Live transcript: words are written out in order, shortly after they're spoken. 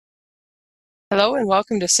Hello and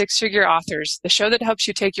welcome to Six Figure Authors, the show that helps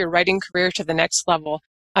you take your writing career to the next level.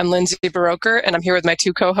 I'm Lindsay Baroker, and I'm here with my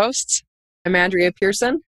two co-hosts. I'm Andrea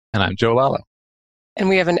Pearson. And I'm Joe Lalo. And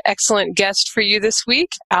we have an excellent guest for you this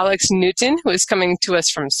week, Alex Newton, who is coming to us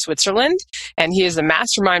from Switzerland. And he is the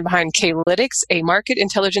mastermind behind K-Lytics, a market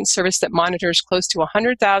intelligence service that monitors close to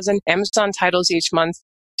 100,000 Amazon titles each month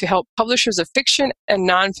to help publishers of fiction and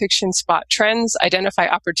nonfiction spot trends, identify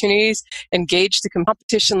opportunities, and gauge the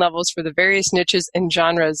competition levels for the various niches and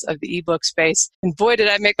genres of the ebook space. And boy, did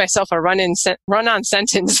I make myself a run-on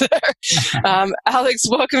sentence there. Alex,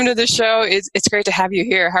 welcome to the show. It's great to have you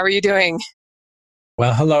here. How are you doing?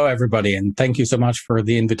 Well, hello, everybody, and thank you so much for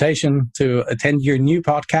the invitation to attend your new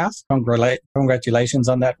podcast. Congratulations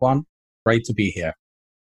on that one. Great to be here.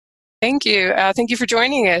 Thank you. Thank you for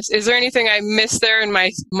joining us. Is there anything I missed there in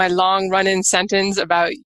my long run-in sentence about,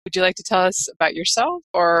 would you like to tell us about yourself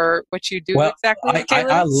or what you do exactly?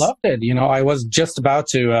 I loved it. You know, I was just about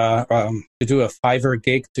to do a Fiverr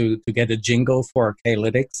gig to get a jingle for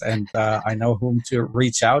K-Lytics, and I know whom to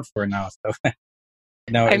reach out for now. So,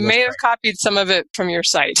 I may have copied some of it from your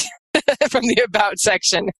site, from the About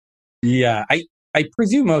section. Yeah, I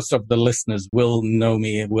presume most of the listeners will know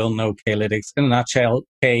me, will know K-Lytics. In a nutshell,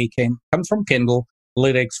 K comes from Kindle,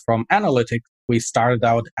 Lytics from analytics. We started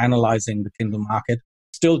out analyzing the Kindle market,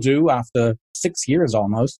 still do after 6 years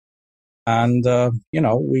almost. And,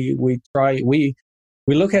 we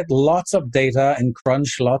look at lots of data and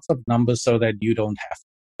crunch lots of numbers so that you don't have to.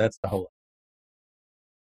 That's the whole.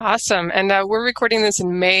 Awesome. And we're recording this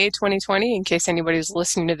in May 2020 in case anybody's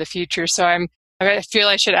listening to the future. So I feel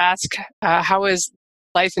I should ask, how is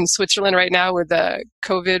life in Switzerland right now with the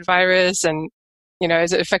COVID virus? And,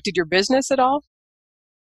 has it affected your business at all?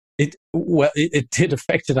 It did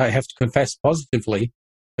affect it, I have to confess, positively,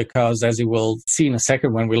 because as you will see in a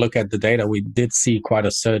second when we look at the data, we did see quite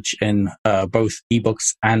a surge in both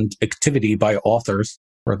ebooks and activity by authors,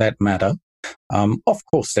 for that matter. Of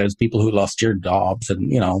course, there's people who lost their jobs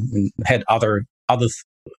and, had other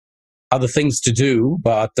things to do,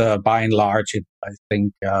 but by and large, it, I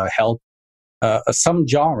think, helped some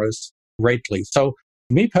genres greatly. So,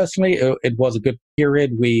 me personally, it was a good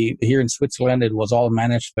period. Here in Switzerland, it was all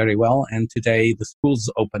managed very well, and today the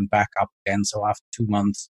schools opened back up again. So after 2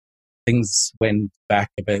 months, things went back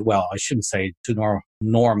a bit. Well, I shouldn't say to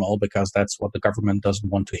normal because that's what the government doesn't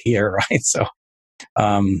want to hear, right? So.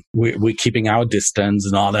 We're keeping our distance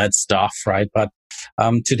and all that stuff, right? But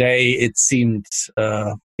today it seemed,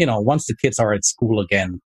 once the kids are at school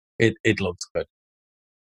again, it looks good.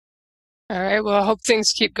 All right. Well, I hope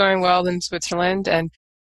things keep going well in Switzerland. And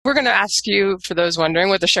we're going to ask you, for those wondering,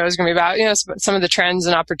 what the show is going to be about, some of the trends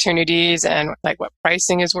and opportunities and like what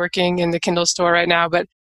pricing is working in the Kindle store right now. But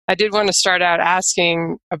I did want to start out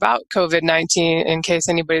asking about COVID-19 in case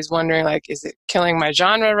anybody's wondering, like, is it killing my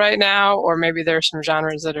genre right now? Or maybe there are some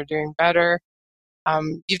genres that are doing better.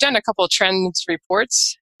 You've done a couple of trends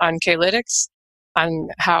reports on K-Lytics on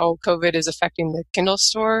how COVID is affecting the Kindle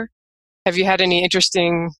store. Have you had any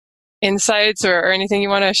interesting insights or anything you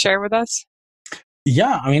want to share with us?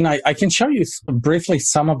 Yeah, I mean, I can show you briefly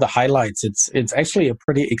some of the highlights. It's actually a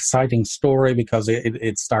pretty exciting story because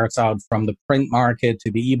it starts out from the print market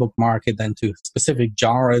to the ebook market, then to specific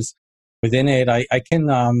genres within it. I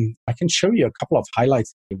can show you a couple of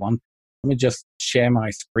highlights if you want. Let me just share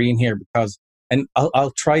my screen here and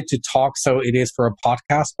I'll try to talk so it is for a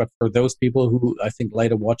podcast, but for those people who I think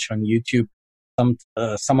later watch on YouTube,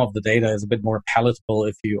 some of the data is a bit more palatable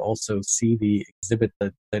if you also see the exhibit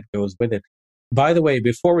that goes with it. By the way,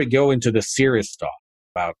 before we go into the serious stuff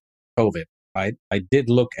about COVID, right, I did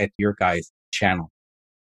look at your guys' channel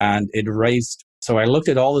and it raised. So I looked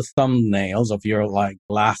at all the thumbnails of your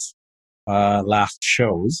last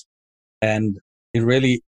shows, and it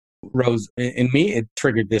really rose in me. It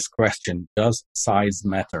triggered this question: does size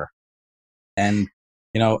matter? And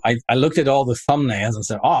I looked at all the thumbnails and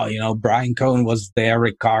said, Brian Cohen was there,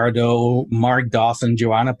 Ricardo, Mark Dawson,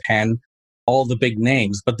 Joanna Penn. All the big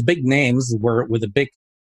names, but the big names were with a big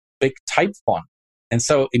type font. And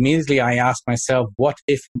so immediately I asked myself, what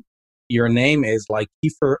if your name is like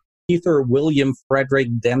Keither William Frederick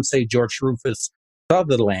Dempsey George Rufus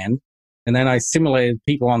Sutherland? And then I simulated,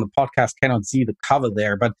 people on the podcast cannot see the cover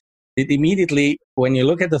there, but it immediately, when you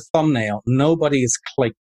look at the thumbnail, nobody is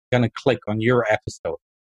going to click on your episode.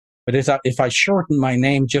 But if I shorten my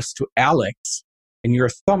name just to Alex in your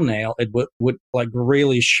thumbnail, it would like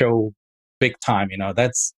really show big time,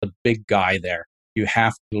 that's the big guy there you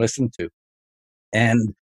have to listen to.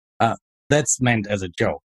 And that's meant as a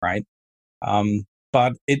joke, right?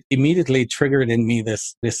 But it immediately triggered in me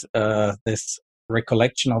this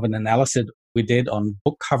recollection of an analysis we did on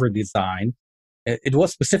book cover design it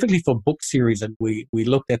was specifically for book series, and we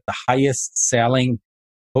looked at the highest selling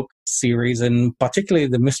book series, and particularly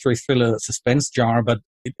the mystery thriller suspense genre. But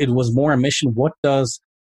it was more a mission. What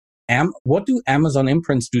do Amazon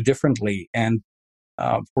imprints do differently? And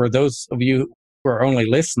for those of you who are only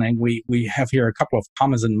listening, we have here a couple of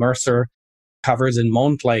Thomas and Mercer covers and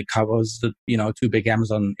Montlake covers, the two big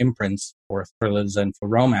Amazon imprints for thrillers and for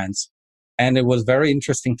romance. And it was very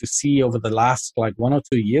interesting to see over the last 1 or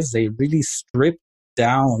 2 years, they really stripped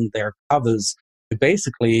down their covers to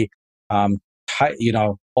basically,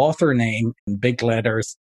 author name in big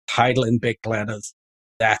letters, title in big letters.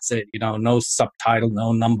 That's it. No subtitle,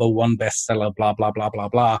 no number one bestseller, blah, blah, blah, blah,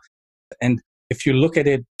 blah. And if you look at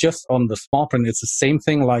it just on the small print, it's the same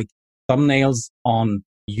thing like thumbnails on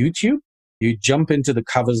YouTube. You jump into the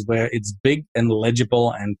covers where it's big and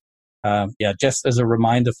legible. And just as a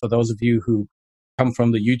reminder for those of you who come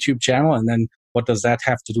from the YouTube channel, and then what does that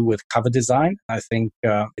have to do with cover design? I think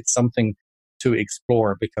it's something to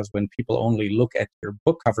explore, because when people only look at your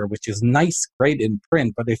book cover, which is nice, great in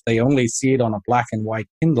print, but if they only see it on a black and white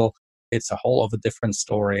Kindle, it's a whole of a different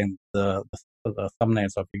story. And the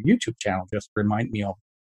thumbnails of your YouTube channel just reminded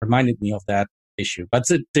me of that issue. But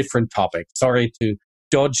it's a different topic. Sorry to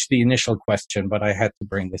dodge the initial question, but I had to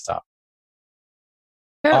bring this up.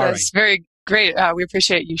 Yeah, that's very great. We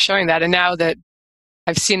appreciate you showing that. And now that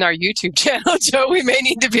I've seen our YouTube channel, Joe, we may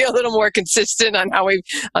need to be a little more consistent on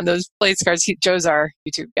on those place cards. Joe's our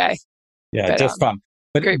YouTube guy. Yeah, but, just fun.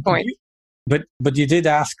 But, great point. But you did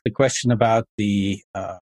ask the question about the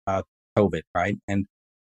about COVID, right? And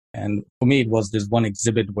for me, it was this one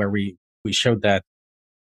exhibit where we showed that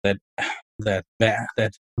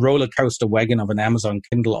roller coaster wagon of an Amazon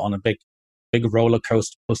Kindle on a big roller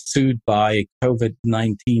coaster pursued by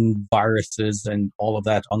COVID-19 viruses and all of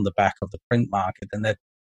that on the back of the print market. And that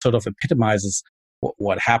sort of epitomizes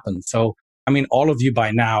what happened. So, I mean, all of you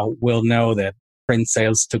by now will know that print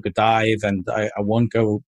sales took a dive, and I won't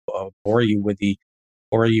go bore you with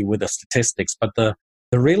the statistics. But the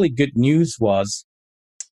really good news was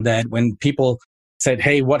that when people said,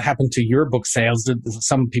 hey, what happened to your book sales?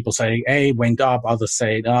 Some people say, hey, went up. Others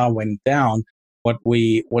say, went down. What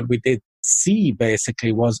we did see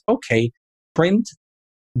basically was, okay, print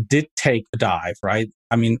did take a dive, right?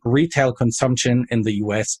 I mean, retail consumption in the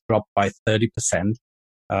US dropped by 30%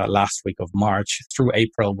 last week of March through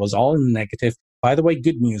April was all in negative. By the way,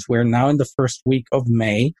 good news. We're now in the first week of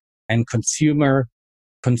May, and consumer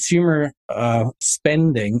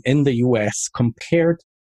spending in the US compared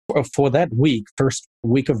for that week, first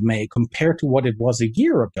week of May, compared to what it was a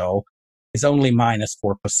year ago, is only minus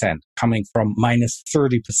 4%, coming from minus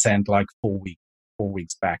 30% like 4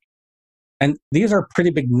 weeks back. And these are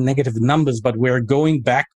pretty big negative numbers, but we're going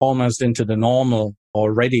back almost into the normal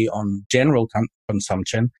already on general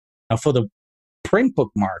consumption. Now, for the print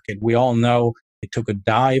book market, we all know it took a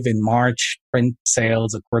dive in March. Print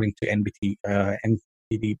sales, according to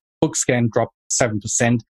NPD Bookscan, dropped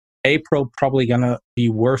 7%. April probably going to be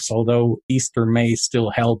worse, although Easter may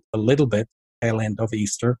still help a little bit, tail end of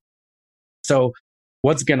Easter. So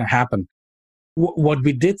what's going to happen? What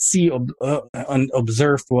we did see and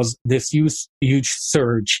observed was this huge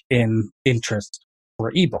surge in interest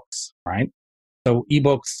for ebooks, right? So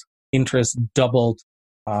ebooks interest doubled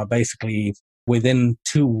basically within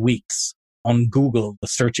 2 weeks on Google. The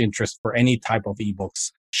search interest for any type of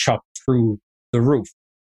ebooks shot through the roof.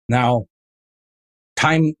 Now,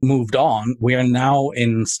 time moved on. We are now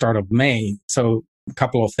in start of May. So a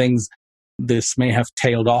couple of things. This may have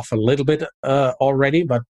tailed off a little bit already,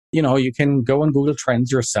 but you can go on Google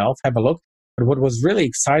Trends yourself, have a look. But what was really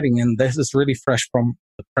exciting, and this is really fresh from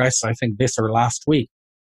the press, I think this or last week,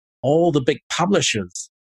 all the big publishers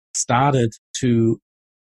started to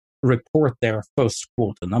report their first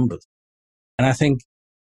quarter numbers. And I think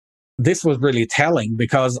this was really telling,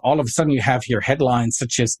 because all of a sudden you have here headlines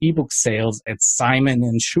such as ebook sales at Simon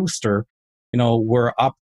 & Schuster, were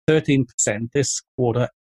up 13% this quarter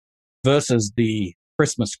versus the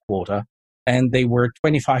Christmas quarter. And they were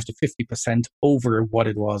 25 to 50% over what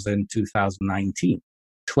it was in 2019.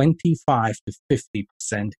 25 to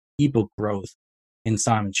 50% ebook growth in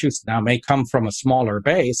Simon & Schuster. Now, it may come from a smaller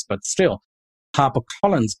base, but still,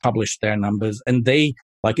 HarperCollins published their numbers, and they,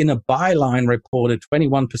 like in a byline, reported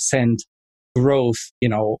 21% growth,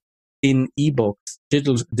 in ebooks,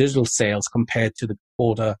 digital sales compared to the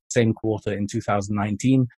same quarter in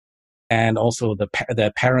 2019. And also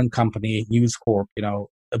their parent company, News Corp,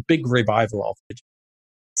 a big revival of the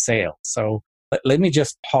sales. So let me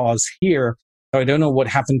just pause here. So I don't know what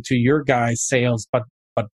happened to your guys' sales, but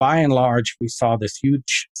by and large, we saw this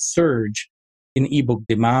huge surge in ebook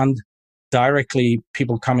demand. directly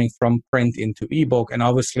people coming from print into ebook, and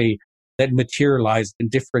obviously that materialized in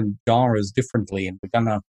different genres differently, and we're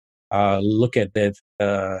gonna look at it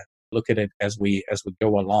as we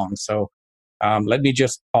go along. So let me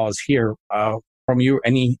just pause here. From you,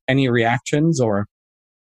 any reactions, or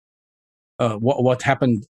what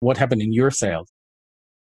happened in your sales?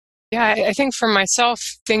 Yeah, I think for myself,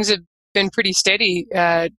 things have been pretty steady.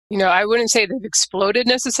 I wouldn't say they've exploded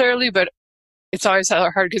necessarily, but it's always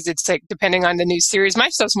hard because it's like depending on the new series. My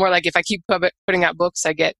stuff's more like if I keep putting out books,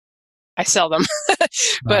 I sell them.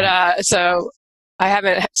 But so I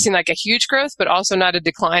haven't seen like a huge growth, but also not a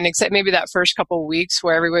decline, except maybe that first couple of weeks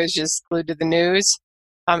where everybody's just glued to the news.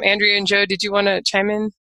 Andrea and Joe, did you want to chime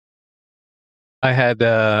in? I had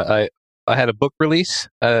I had a book release,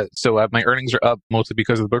 so my earnings are up mostly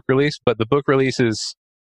because of the book release. But the book release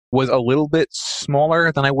was a little bit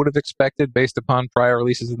smaller than I would have expected based upon prior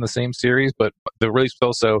releases in the same series. But the release was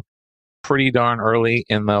also pretty darn early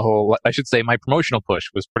in the whole. I should say my promotional push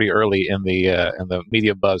was pretty early in the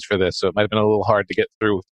media buzz for this, so it might have been a little hard to get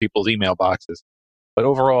through people's email boxes. But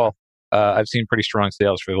overall, I've seen pretty strong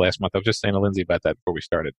sales for the last month. I was just saying to Lindsay about that before we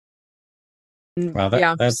started. Well,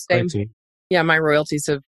 that's same. great. Yeah, my royalties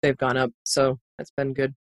they've gone up, so that's been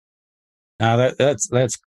good.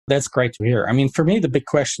 That's great to hear. I mean, for me, the big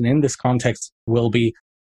question in this context will be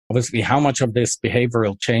obviously how much of this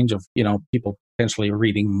behavioral change of people potentially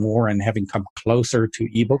reading more and having come closer to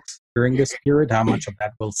ebooks during this period, how much of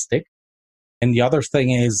that will stick. And the other thing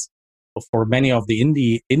is, for many of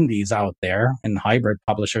the indies out there and hybrid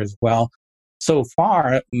publishers, well, so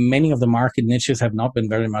far many of the market niches have not been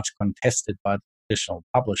very much contested by traditional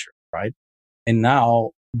publishers, right? And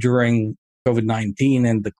now during COVID-19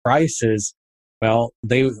 and the crisis, well,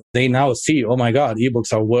 they now see, oh my God,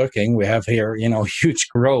 ebooks are working. We have here, huge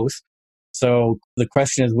growth. So the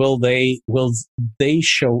question is, will they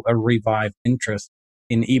show a revived interest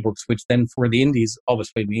in ebooks, which then for the indies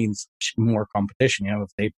obviously means more competition. If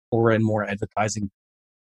they pour in more advertising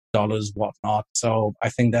dollars, whatnot. So I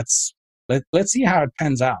think let's see how it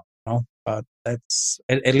pans out. But that's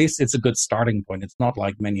at least it's a good starting point. It's not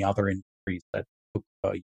like many other industries that took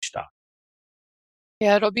a huge dive.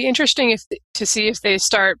 Yeah, it'll be interesting to see if they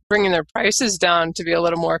start bringing their prices down to be a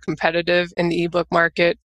little more competitive in the ebook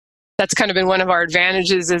market. That's kind of been one of our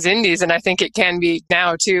advantages as indies, and I think it can be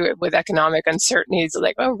now too with economic uncertainties.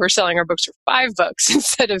 Like, oh, we're selling our books for $5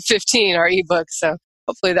 instead of 15, our ebooks. So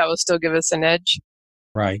hopefully that will still give us an edge.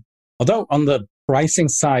 Right. Although on the pricing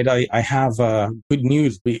side, I have good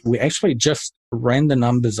news. We actually just ran the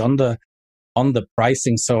numbers on the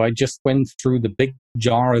pricing. So I just went through the big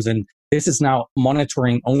genres, and this is now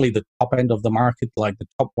monitoring only the top end of the market, like the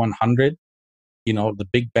top 100, the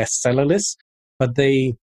big bestseller list. But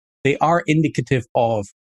they are indicative of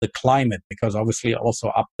the climate, because obviously also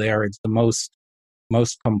up there it's the most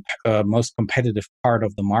competitive part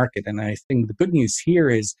of the market. And I think the good news here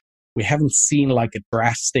is we haven't seen like a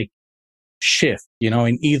drastic shift,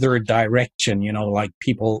 in either direction, like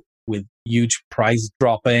people with huge price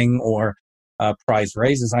dropping or price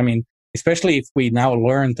raises. I mean, especially if we now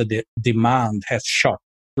learn that the demand has shot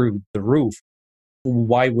through the roof,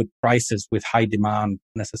 why would prices with high demand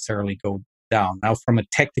necessarily go down? Now, from a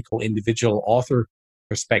technical individual author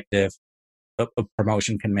perspective, a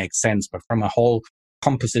promotion can make sense, but from a whole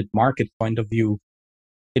composite market point of view,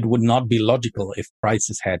 it would not be logical if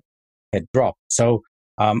prices had dropped. So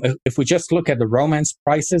if we just look at the romance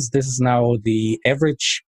prices, this is now the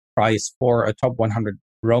average price for a top 100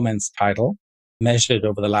 romance title measured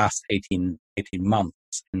over the last 18 months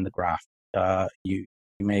in the graph. You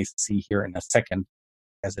may see here in a second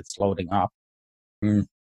as it's loading up.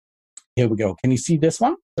 Here we go. Can you see this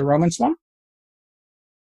one, the romance one?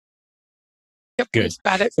 Yep, good.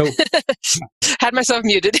 Got it. So, had myself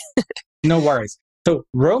muted. No worries. So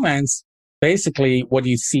romance, basically what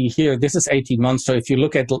you see here, this is 18 months. So if you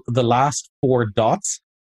look at the last 4 dots,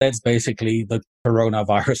 that's basically the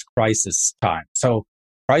coronavirus crisis time. So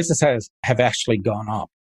prices have actually gone up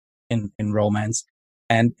in romance,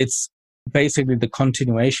 and it's basically the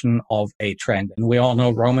continuation of a trend. And we all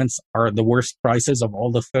know romance are the worst prices of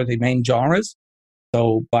all the 30 main genres.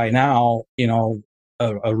 So by now,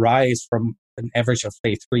 a rise from an average of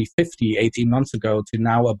say $3.50 18 months ago to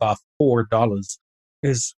now above $4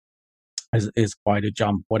 is quite a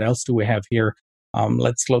jump. What else do we have here?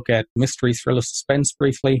 Let's look at mystery, thriller, suspense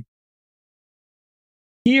briefly.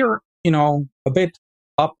 Here, a bit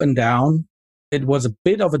up and down. It was a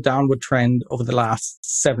bit of a downward trend over the last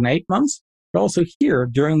 7-8 months, but also here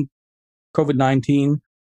during COVID-19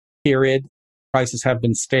 period, prices have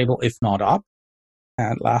been stable, if not up.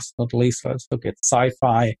 And last but not least, let's look at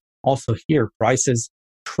sci-fi. Also here, prices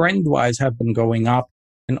trend-wise have been going up,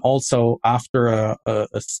 and also after a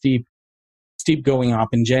steep going up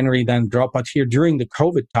in January, then drop. But here during the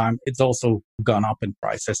COVID time, it's also gone up in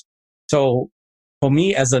prices. So for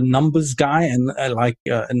me, as a numbers guy, and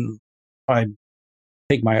and I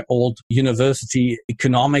take my old university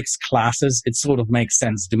economics classes, it sort of makes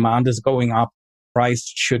sense. Demand is going up, price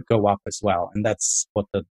should go up as well, and that's what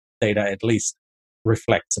the data at least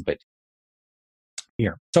reflects a bit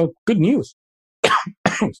here. So good news.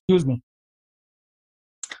 Excuse me.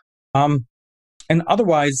 And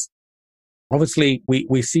otherwise, obviously,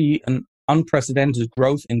 we see an unprecedented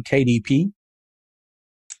growth in KDP.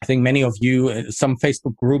 I think many of you, some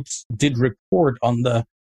Facebook groups did report on the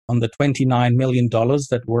 $29 million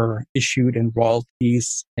that were issued in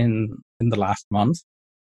royalties in the last month.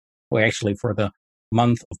 Well, actually, for the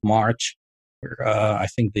month of March, I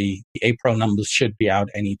think the April numbers should be out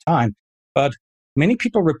any time. But many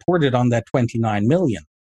people reported on that 29 million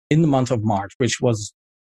in the month of March, which was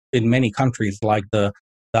in many countries like the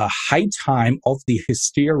high time of the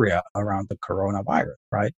hysteria around the coronavirus,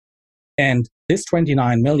 right? And this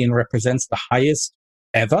 29 million represents the highest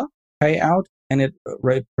ever payout, and it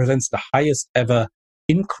represents the highest ever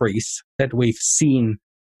increase that we've seen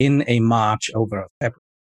in a March over February.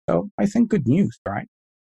 So I think good news, right?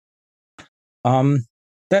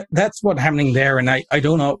 That's what's happening there. And I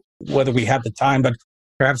don't know whether we had the time, but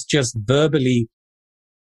perhaps just verbally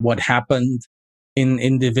what happened in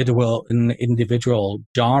individual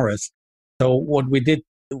genres. So what we did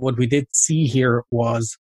see here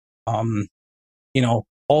was,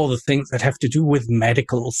 all the things that have to do with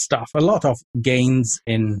medical stuff. A lot of gains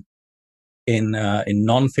in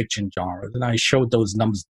nonfiction genres, and I showed those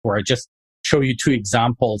numbers before. I just show you two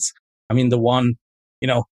examples. I mean, the one,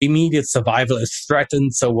 immediate survival is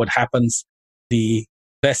threatened. So what happens? The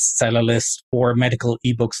bestseller list for medical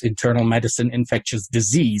ebooks, internal medicine, infectious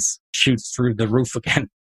disease shoots through the roof again.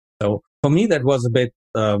 So for me, that was a bit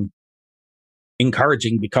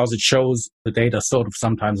encouraging because it shows the data sort of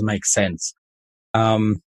sometimes makes sense.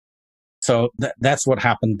 So that's what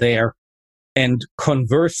happened there. And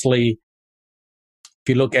conversely, if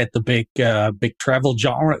you look at the big travel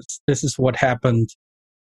genres, this is what happened.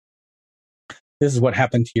 This is what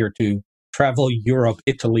happened here to Travel Europe,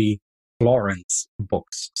 Italy, Florence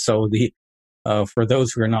books. So for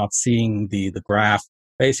those who are not seeing the graph,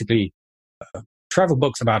 basically travel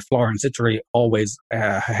books about Florence, Italy always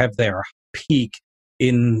have their peak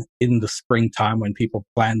in the springtime when people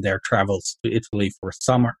plan their travels to Italy for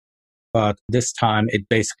summer. But this time it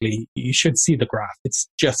basically, you should see the graph. It's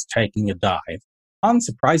just taking a dive.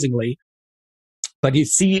 Unsurprisingly, but you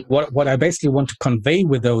see what I basically want to convey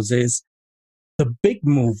with those is the big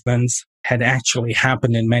movements had actually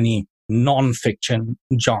happened in many non-fiction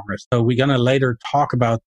genres. So we're going to later talk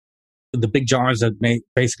about the big genres that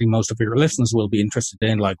basically most of your listeners will be interested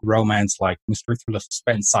in, like romance, like mystery, thriller,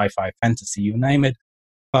 suspense, sci-fi, fantasy, you name it.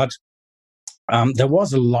 But there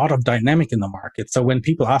was a lot of dynamic in the market. So when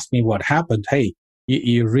people ask me what happened, hey,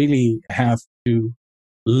 you really have to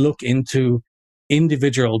look into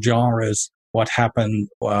individual genres, what happened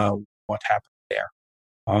there.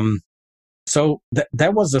 So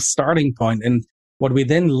that was a starting point. And what we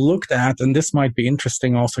then looked at, and this might be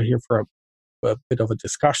interesting also here for a bit of a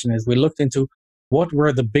discussion, is we looked into what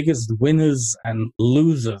were the biggest winners and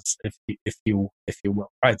losers, if you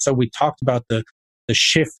will. Right. So we talked about the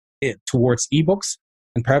shift towards ebooks,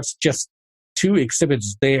 and perhaps just two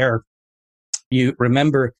exhibits there. You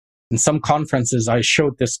remember in some conferences I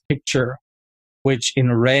showed this picture, which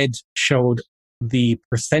in red showed the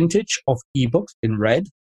percentage of ebooks in red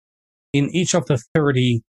in each of the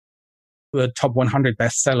 30 top 100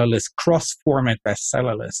 bestseller lists, cross-format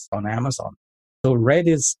bestseller lists on Amazon. So red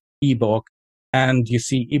is ebook, and you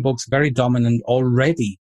see ebooks very dominant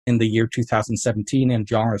already in the year 2017 in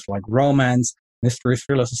genres like romance, mystery,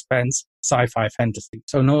 thriller, suspense, sci-fi, fantasy.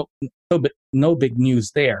 So no big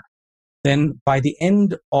news there. Then by the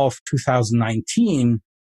end of 2019,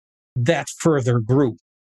 that further grew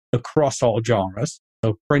across all genres.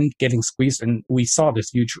 So print getting squeezed, and we saw this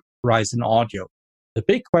huge rise in audio. The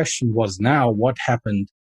big question was now what happened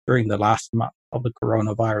during the last month of the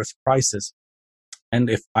coronavirus crisis. And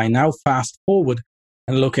if I now fast forward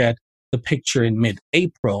and look at the picture in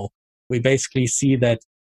mid-April, we basically see that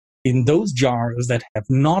in those genres that have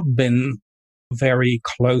not been very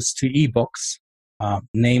close to ebooks,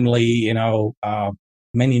 namely,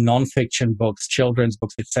 many nonfiction books, children's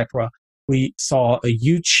books, etc., we saw a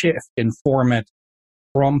huge shift in format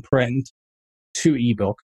from print to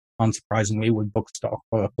ebook, unsurprisingly, with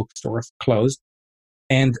bookstores closed.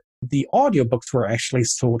 And the audiobooks were actually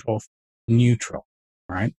sort of neutral,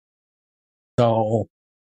 right? So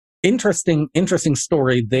interesting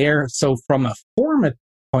story there. So from a format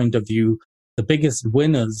point of view, the biggest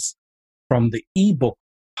winners from the ebook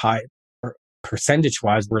type,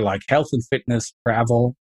 percentage-wise, were like health and fitness,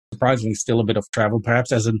 travel, surprisingly still a bit of travel,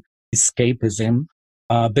 perhaps as an escapism,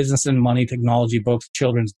 business and money, technology books,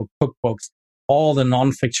 children's book, cookbooks, all the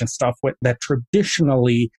nonfiction stuff that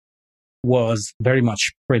traditionally was very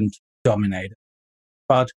much print dominated.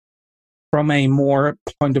 But from a more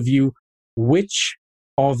point of view, which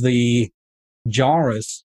of the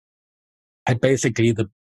genres had basically the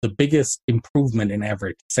biggest improvement in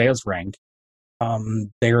average sales rank,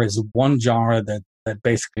 there is one genre that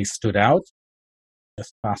basically stood out.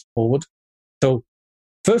 Just fast forward. So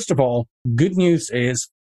first of all, good news is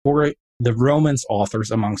for the romance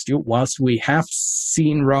authors amongst you, whilst we have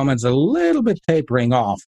seen romance a little bit tapering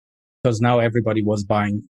off, because now everybody was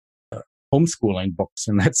buying homeschooling books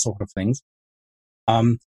and that sort of things,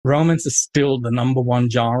 romance is still the number one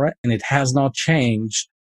genre, and it has not changed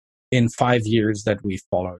in 5 years that we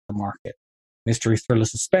followed the market. Mystery, thriller,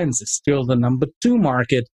 suspense is still the number 2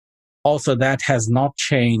 market. Also, that has not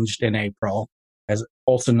changed in April, has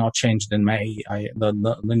also not changed in May.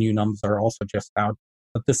 The new numbers are also just out.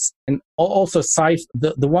 But this, and also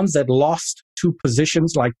the ones that lost 2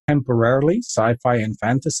 positions, like temporarily, sci-fi and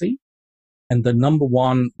fantasy, and the number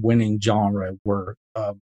 1 winning genre were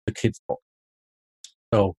the kids' book.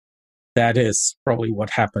 So that is probably what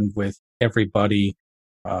happened with everybody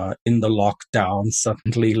in the lockdown,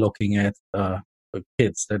 suddenly looking at the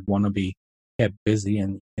kids that want to be kept busy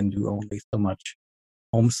and can do only so much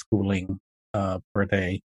homeschooling per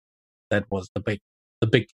day. That was the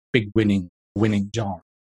big winning genre.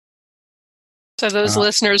 So those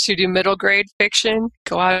listeners who do middle grade fiction,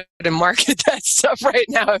 go out and market that stuff right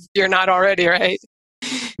now if you're not already, right?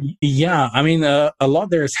 Yeah, I mean, a lot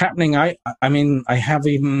there is happening. I mean, I have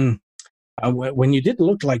even when you did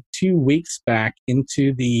look like 2 weeks back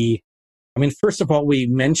into the, I mean, first of all, we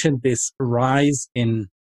mentioned this rise in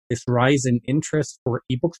interest for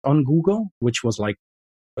ebooks on Google, which was like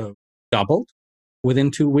doubled within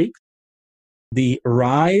 2 weeks. The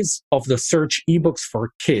rise of the search ebooks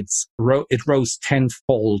for kids, it rose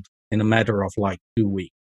tenfold in a matter of like 2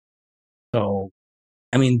 weeks. So,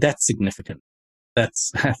 I mean, that's significant.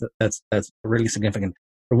 That's really significant.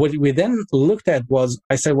 But what we then looked at was,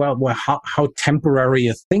 I said, well, how temporary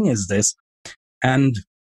a thing is this? And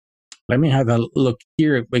let me have a look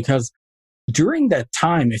here, because during that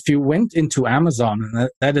time, if you went into Amazon, and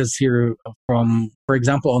that is here from, for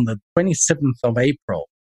example, on the 27th of April,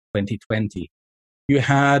 2020, you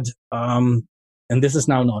had, and this is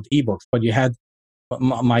now not ebooks, but you had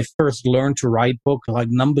my first Learn to Write book, like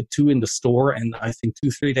number 2 in the store. And I think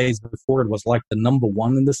 2-3 days before it was like the number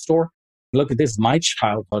 1 in the store. Look at this, my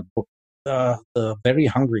childhood book, The Very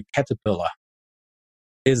Hungry Caterpillar,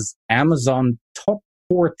 is Amazon top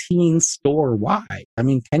 14 store-wide. I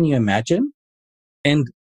mean, can you imagine? And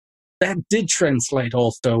that did translate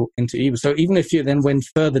also into ebook. So even if you then went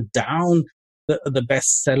further down the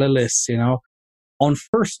bestseller list, you know, on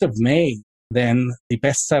 1st of May, then the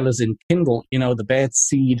bestsellers in Kindle, you know, The Bad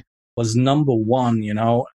Seed was number 1,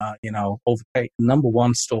 overtake number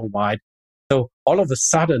 1 store-wide. So all of a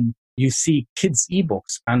sudden, you see kids'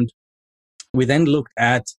 ebooks. And we then looked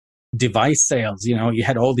at device sales. You know, you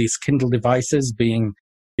had all these Kindle devices being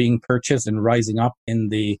purchased and rising up in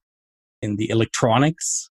the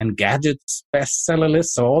electronics and gadgets bestseller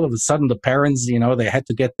list. So all of a sudden, the parents, you know, they had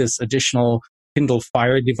to get this additional Kindle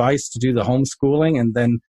Fire device to do the homeschooling, and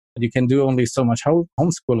then you can do only so much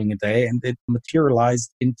homeschooling a day, and it materialized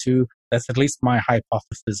into, that's at least my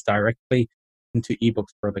hypothesis, directly into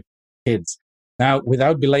ebooks for the kids. Now,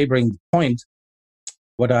 without belaboring the point,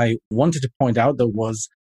 what I wanted to point out, though, was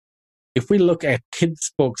if we look at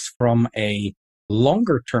kids' books from a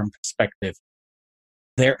longer-term perspective,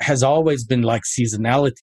 there has always been like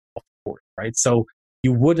seasonality, of course, right? So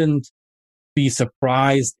you wouldn't be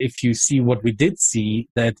surprised if you see what we did see,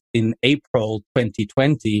 that in April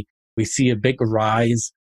 2020, we see a big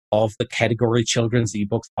rise of the category children's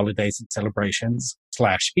ebooks, holidays and celebrations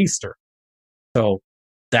 / Easter. So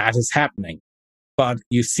that is happening. But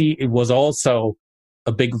you see, it was also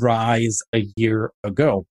a big rise a year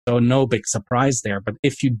ago. So no big surprise there. But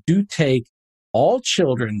if you do take all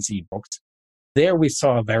children's ebooks, there we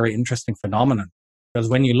saw a very interesting phenomenon. Because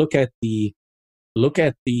when you look at the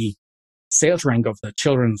sales rank of the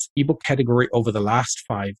children's ebook category over the last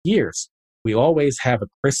 5 years, we always have a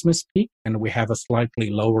Christmas peak and we have a slightly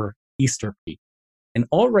lower Easter peak. And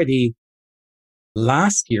already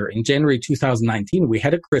last year, in January 2019, we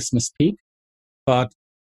had a Christmas peak, but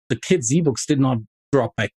the kids' ebooks did not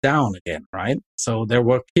drop back down again, right? So there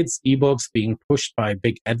were kids' ebooks being pushed by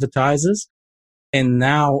big advertisers. And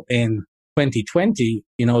now in 2020,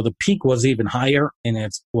 the peak was even higher and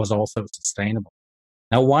it was also sustainable.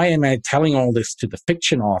 Now, why am I telling all this to the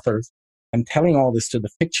fiction authors? I'm telling all this to the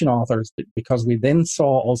fiction authors because we then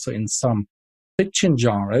saw also in some fiction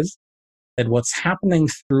genres that what's happening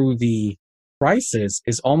through the crisis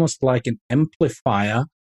is almost like an amplifier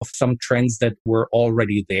of some trends that were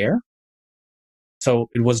already there. So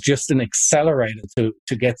it was just an accelerator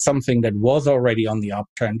to get something that was already on the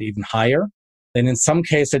uptrend even higher. Then in some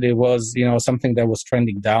cases it was, something that was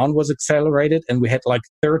trending down was accelerated. And we had like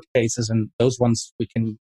third cases, and those ones we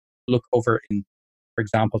can look over in, for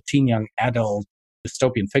example, teen young adult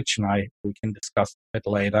dystopian fiction. We can discuss a bit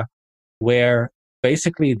later, where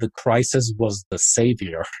basically the crisis was the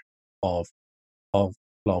savior of a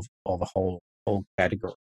whole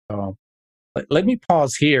category. So let me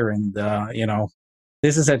pause here, and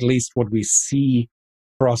this is at least what we see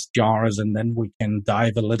across genres, and then we can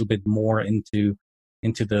dive a little bit more into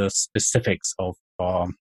the specifics of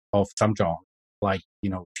some genres, like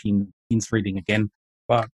teens reading again.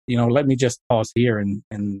 But let me just pause here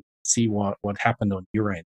and see what happened on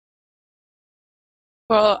your end.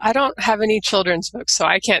 Well, I don't have any children's books, so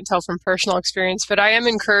I can't tell from personal experience, but I am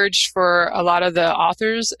encouraged for a lot of the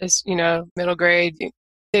authors, as middle grade.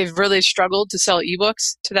 They've really struggled to sell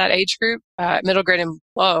ebooks to that age group, middle grade and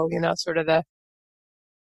below, sort of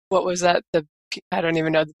what was that? I don't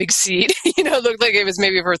even know, the big seed, looked like it was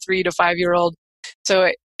maybe for 3 to 5 year old.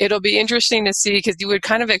 So it'll be interesting to see, because you would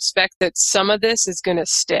kind of expect that some of this is going to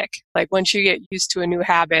stick. Like once you get used to a new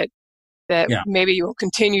habit, that maybe you will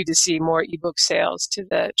continue to see more ebook sales to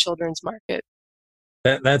the children's market.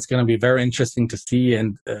 That's going to be very interesting to see.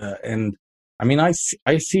 And I mean, I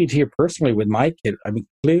see it here personally with my kid. I mean,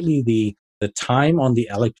 clearly the time on the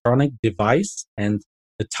electronic device and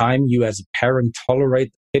the time you as a parent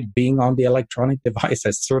tolerate the kid being on the electronic device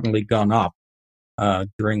has certainly gone up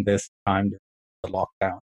during this time, the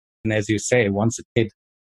lockdown. And as you say, once a kid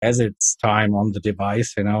has its time on the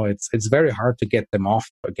device, it's very hard to get them off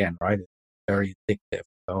again, right? It's very addictive.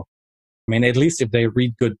 So, I mean, at least if they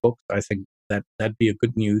read good books, I think that'd be a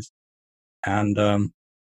good news. And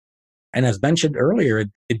as mentioned earlier,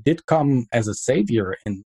 it did come as a savior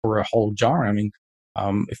for a whole genre. I mean,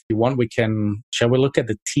 if you want, shall we look at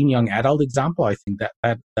the teen young adult example? I think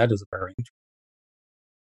that is very interesting.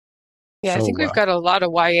 Yeah, so, I think we've got a lot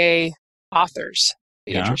of YA authors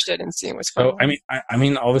interested in seeing what's going on. I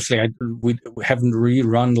mean, obviously, we haven't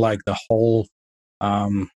rerun like the whole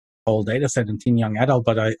data set in teen young adult,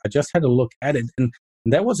 but I just had a look at it, and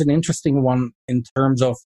that was an interesting one in terms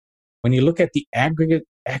of when you look at the aggregate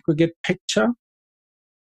picture,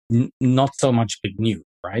 not so much big news,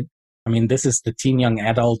 right? I mean, this is the teen young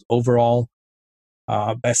adult overall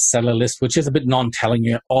bestseller list, which is a bit non-telling.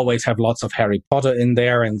 You always have lots of Harry Potter in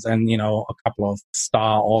there, and a couple of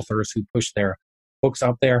star authors who push their books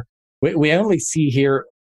up there. We only see here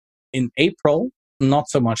in April not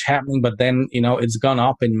so much happening, but then it's gone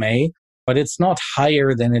up in May, but it's not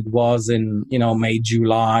higher than it was in May,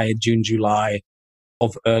 June, July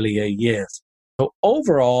of earlier years. So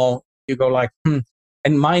overall, you go like,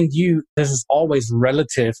 and mind you, this is always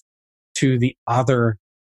relative to the other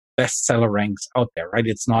bestseller ranks out there, right?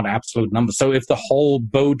 It's not absolute numbers. So if the whole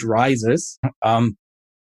boat rises,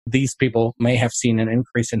 these people may have seen an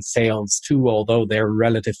increase in sales too, although their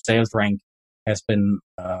relative sales rank has been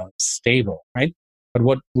stable, right? But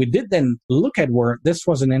what we did then look at this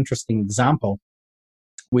was an interesting example.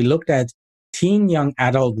 We looked at teen young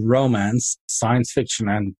adult romance, science fiction,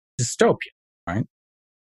 and dystopia, right?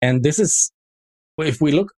 And this is, if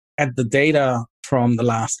we look at the data from the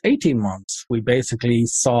last 18 months, we basically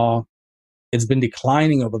saw it's been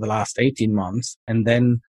declining over the last 18 months. And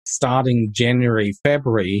then starting January,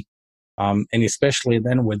 February, and especially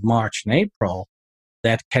then with March and April,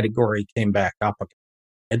 that category came back up again.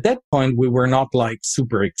 At that point, we were not like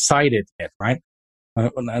super excited yet, right?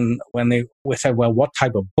 And when we said, well, what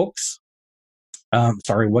type of books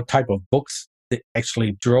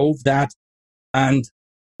actually drove that? And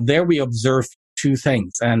there we observed two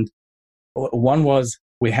things. And one was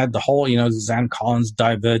we had the whole, Suzanne Collins'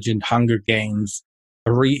 Divergent, Hunger Games,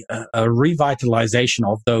 a revitalization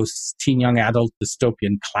of those teen young adult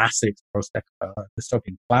dystopian classics,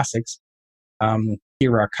 dystopian classics.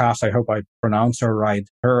 Kira Kass, I hope I pronounce her right,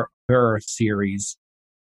 her series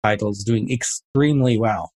titles doing extremely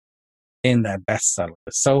well in that bestseller.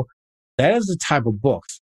 So that is the type of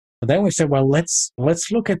books. But then we said, well, let's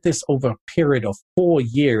look at this over a period of 4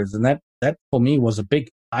 years. And that for me was a big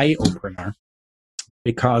eye opener,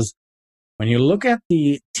 because when you look at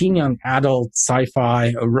the teen young adult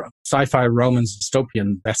sci-fi romance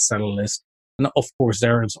dystopian bestseller list, and of course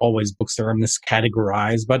there's always books that are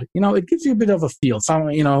miscategorized, but it gives you a bit of a feel. Some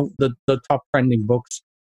the top trending books,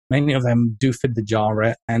 many of them do fit the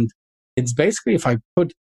genre, and it's basically, if I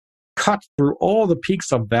cut through all the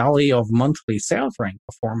peaks of valley of monthly sales rank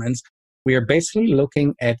performance, we are basically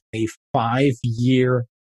looking at a 5-year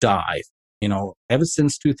dive. Ever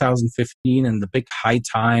since 2015 and the big high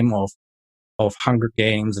time of Hunger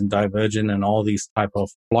Games and Divergent and all these type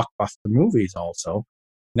of blockbuster movies also,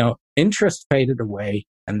 interest faded away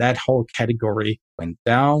and that whole category went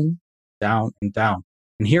down, down, and down.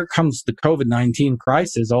 And here comes the COVID-19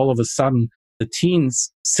 crisis. All of a sudden, the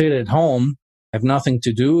teens sit at home, have nothing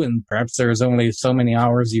to do, and perhaps there's only so many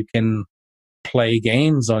hours you can play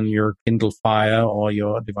games on your Kindle Fire or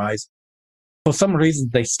your device. For some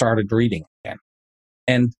reason, they started reading again.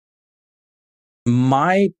 And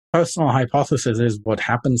my personal hypothesis is what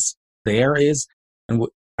happens there is, and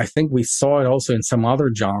I think we saw it also in some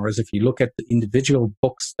other genres, if you look at the individual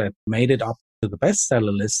books that made it up to the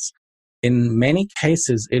bestseller lists, in many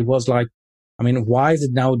cases, it was like, why is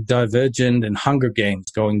it now Divergent and Hunger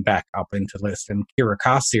Games going back up into the list? And Kira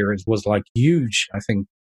series was like huge, I think,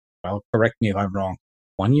 well, correct me if I'm wrong,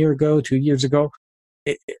 1 year ago, 2 years ago.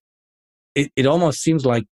 It almost seems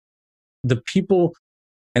like the people,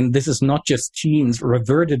 and this is not just teens,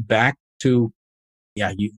 reverted back to,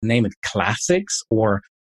 you name it, classics, or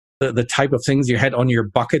the type of things you had on your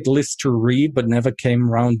bucket list to read but never came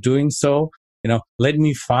around doing so. Let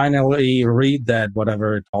me finally read that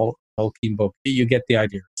whatever Tolkien book. You get the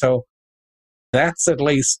idea. So that's at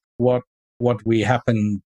least what we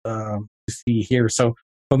happen to see here. So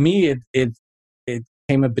for me, it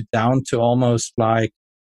came a bit down to almost like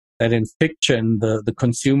that in fiction, the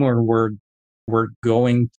consumer were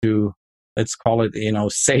going to, let's call it,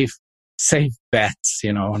 safe bets,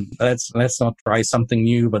 let's not try something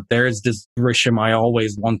new, but there's this Grisham I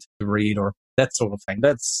always wanted to read, or that sort of thing.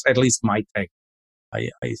 That's at least my take.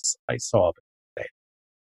 I saw it today.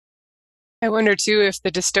 I wonder too if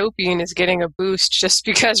the dystopian is getting a boost just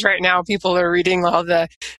because right now people are reading all the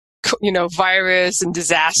virus and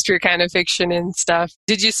disaster kind of fiction and stuff.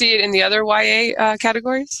 Did you see it in the other YA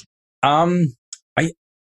categories? I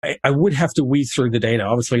would have to weed through the data.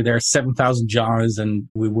 Obviously, there are 7,000 genres, and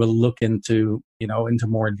we will look into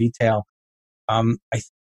more detail.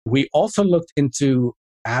 We also looked into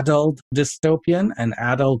adult dystopian and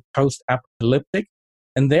adult post-apocalyptic,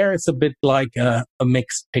 and there it's a bit like a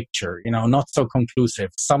mixed picture. Not so conclusive.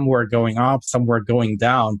 Some were going up, some were going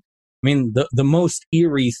down. The most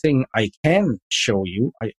eerie thing I can show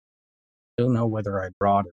you, I don't know whether I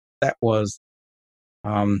brought it. That was.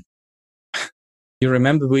 You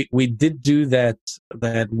remember we did do that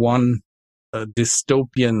one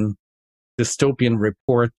dystopian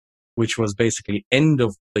report, which was basically end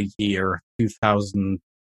of the year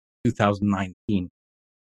 2019.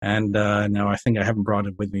 And no, I think I haven't brought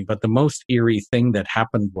it with me. But the most eerie thing that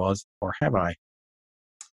happened was, or have I?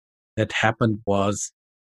 That happened was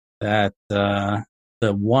that the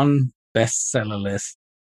one bestseller list.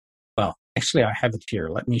 Well, actually, I have it here.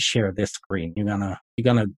 Let me share this screen. You're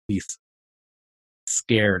gonna be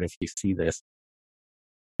scared if you see this.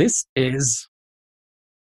 This is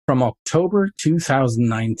from October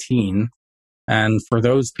 2019, and for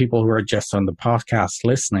those people who are just on the podcast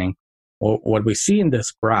listening, what we see in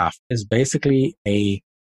this graph is basically a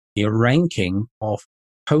ranking of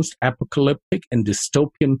post-apocalyptic and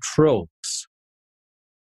dystopian tropes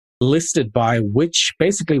listed by which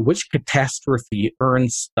catastrophe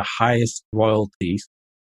earns the highest royalties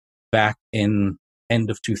back in end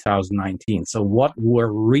of 2019. So what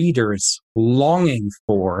were readers longing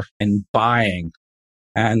for and buying?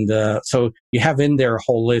 And so you have in there a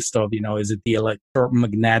whole list of, is it the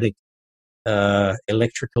electromagnetic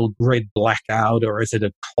electrical grid blackout, or is it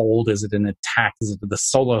a cold? Is it an attack? Is it the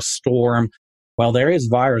solar storm? Well, there is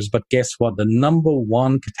virus, but guess what? The number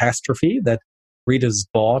one catastrophe that readers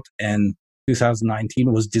bought in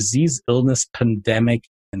 2019 was disease, illness, pandemic,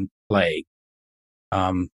 and plague.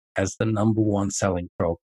 As the number one selling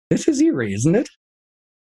trope. This is eerie, isn't it?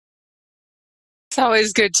 It's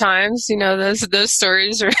always good times. Those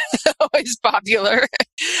stories are always popular.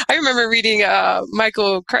 I remember reading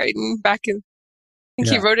Michael Crichton back in, I think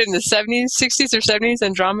he wrote it in the 60s or 70s,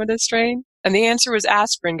 Andromeda Strain. And the answer was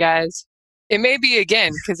aspirin, guys. It may be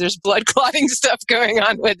again, because there's blood clotting stuff going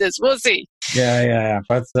on with this. We'll see. Yeah.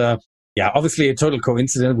 But obviously a total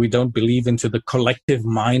coincidence. We don't believe into the collective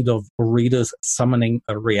mind of readers summoning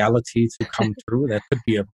a reality to come true. That could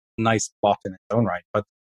be a nice plot in its own right. But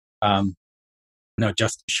no,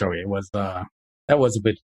 just to show you, it was that was a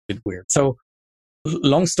bit bit weird. So,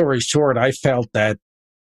 long story short, I felt that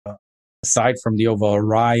aside from the overall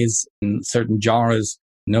rise in certain genres,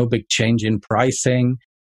 no big change in pricing.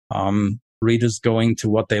 Readers going to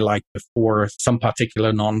what they liked before, some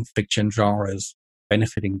particular non-fiction genres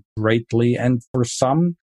benefiting greatly, and for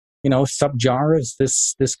some, subgenres,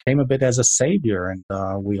 this came a bit as a savior. And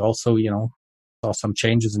we also, saw some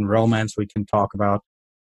changes in romance we can talk about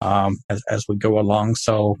as we go along.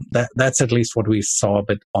 So that's at least what we saw a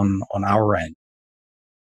bit on our end.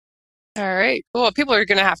 All right. Well, people are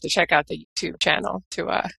going to have to check out the YouTube channel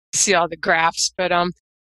to see all the graphs. But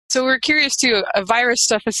so we're curious too. Virus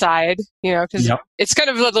stuff aside, because it's kind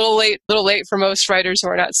of a little late for most writers who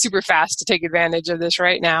are not super fast to take advantage of this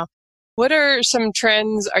right now. What are some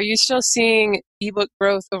trends? Are you still seeing ebook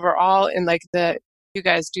growth overall in you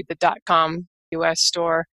guys do the .com US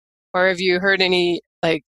store, or have you heard any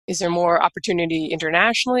is there more opportunity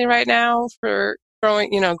internationally right now for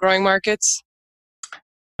growing markets?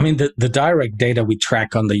 I mean, the direct data we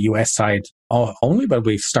track on the US side only, but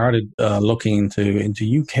we've started looking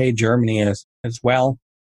into UK, Germany as well.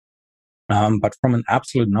 But from an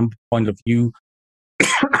absolute number point of view,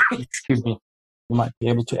 excuse me, you might be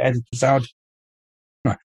able to edit this out.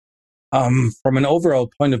 From an overall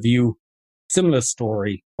point of view, similar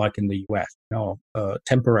story like in the US.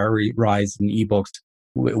 Temporary rise in ebooks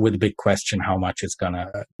with a big question how much it's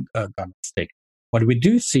gonna stick. What we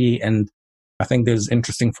do see, and I think this is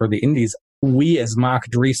interesting for the indies, we as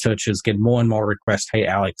market researchers get more and more requests. Hey,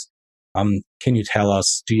 Alex, can you tell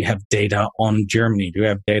us, do you have data on Germany? Do you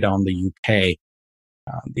have data on the UK?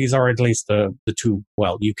 These are at least the two.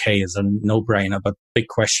 Well, UK is a no-brainer, but big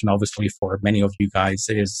question, obviously, for many of you guys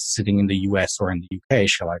is sitting in the US or in the UK,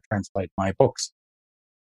 shall I translate my books?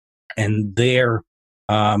 And there,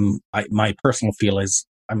 my personal feel is,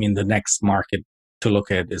 the next market to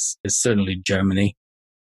look at is certainly Germany.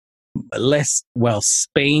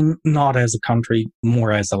 Spain, not as a country,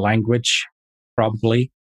 more as a language,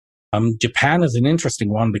 probably. Japan is an interesting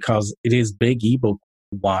one because it is big ebook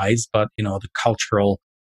wise, but the cultural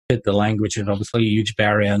fit, the language is obviously a huge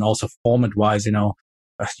barrier, and also format wise,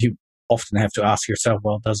 you often have to ask yourself,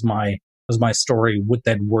 well, does my story, would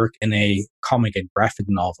that work in a comic and graphic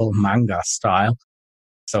novel, manga style?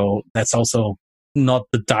 So that's also not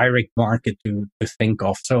the direct market to think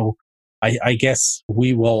of. So I guess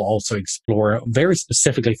we will also explore very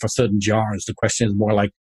specifically for certain genres. The question is more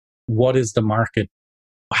like, what is the market?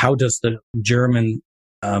 How does the German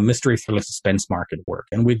mystery thriller suspense market work?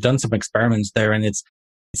 And we've done some experiments there, and it's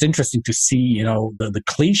interesting to see, the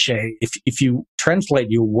cliche. If you translate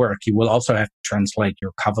your work, you will also have to translate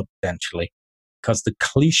your cover potentially, because the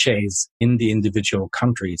cliches in the individual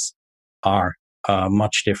countries are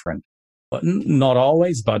much different. But not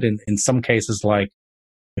always, but in some cases, like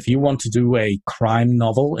if you want to do a crime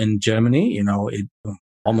novel in Germany, it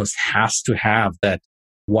almost has to have that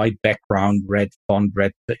white background, red font,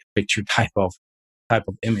 red picture type of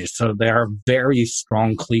image. So there are very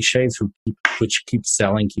strong cliches which keep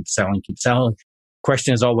selling.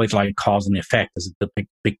 Question is always like cause and effect. Is it the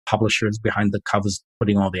big publishers behind the covers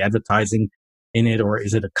putting all the advertising in it, or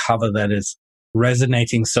is it a cover that is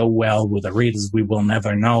resonating so well with the readers? We will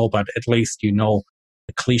never know, but at least the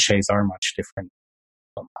cliches are much different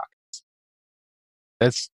from markets.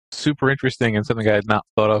 That's super interesting and something I had not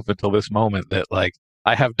thought of until this moment, that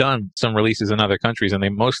I have done some releases in other countries and they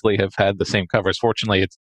mostly have had the same covers. Fortunately,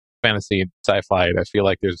 it's fantasy and sci-fi. I feel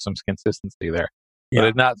like there's some consistency there. Yeah. But I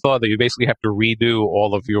had not thought that you basically have to redo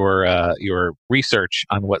all of your research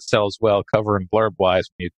on what sells well, cover and blurb wise,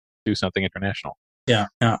 when you do something international. Yeah.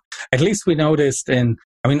 At least we noticed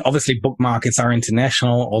obviously book markets are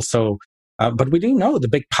international also, but we do know the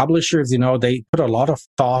big publishers, they put a lot of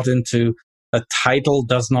thought into a title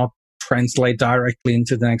does not translate directly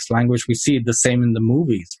into the next language. We see the same in the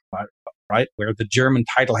movies, right? Where the German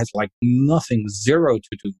title has zero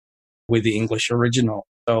to do with the English original.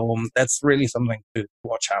 So that's really something to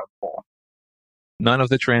watch out for. None of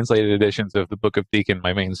the translated editions of the Book of Deacon,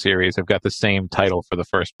 my main series, have got the same title for the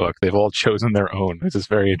first book. They've all chosen their own, which is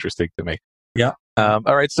very interesting to me. Yeah. All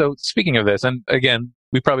right. So speaking of this, and again,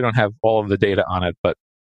 we probably don't have all of the data on it, but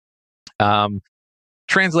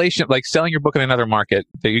translation, like selling your book in another market,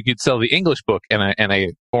 you could sell the English book in a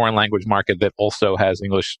foreign language market that also has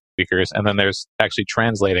English speakers, and then there's actually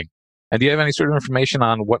translating. And do you have any sort of information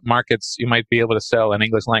on what markets you might be able to sell an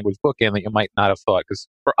English language book in that you might not have thought? Because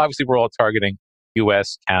obviously we're all targeting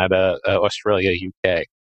US, Canada, Australia, UK.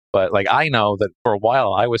 But I know that for a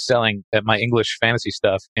while I was selling my English fantasy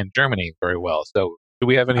stuff in Germany very well. So do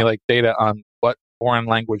we have any data on what foreign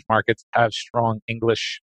language markets have strong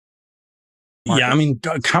English market? Yeah, I mean,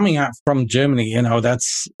 coming out from Germany,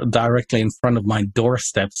 that's directly in front of my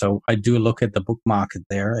doorstep. So I do look at the book market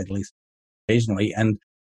there, at least occasionally. And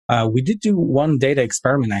we did do one data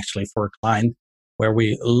experiment actually for a client where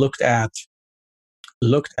we looked at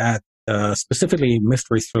specifically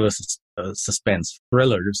mystery thrillers, suspense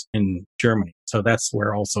thrillers in Germany. So that's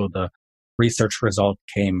where also the research result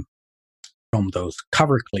came from, those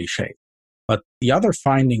cover cliches. But the other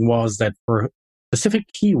finding was that for specific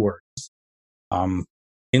keywords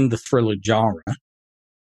in the thriller genre,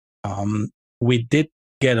 we did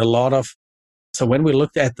get a lot of. So when we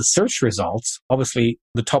looked at the search results, obviously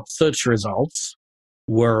the top search results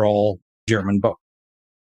were all German books.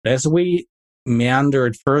 As we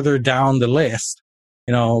meandered further down the list,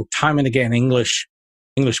 time and again, English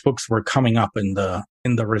books were coming up in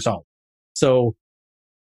the result. So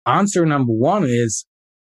answer number one is,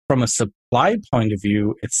 from a supply point of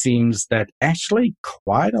view, it seems that actually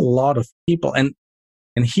quite a lot of people, and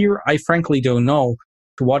here I frankly don't know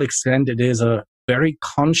to what extent it is a very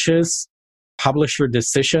conscious publisher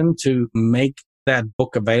decision to make that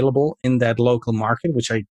book available in that local market,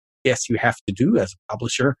 which I guess you have to do as a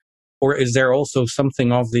publisher. Or is there also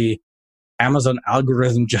something of the Amazon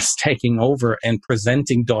algorithm just taking over and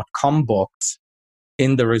presenting .com books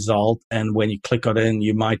in the result? And when you click on it,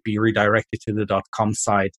 you might be redirected to the .com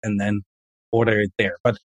site and then order it there.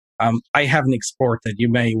 But I haven't explored that. You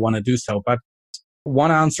may want to do so. But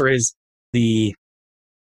one answer is in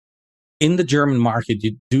the German market,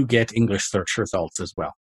 you do get English search results as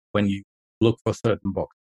well when you look for certain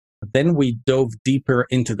books. But then we dove deeper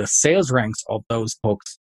into the sales ranks of those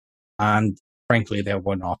books. And frankly, they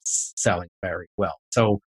were not selling very well.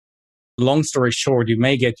 So long story short, you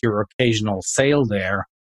may get your occasional sale there,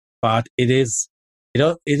 but it is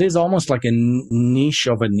almost like a niche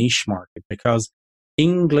of a niche market, because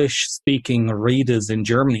English-speaking readers in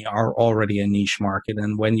Germany are already a niche market.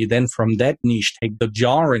 And when you then from that niche take the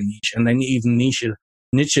genre niche and then you even niche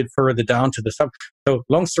it further down to the sub. So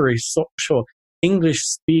long story short,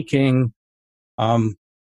 English-speaking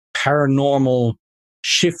paranormal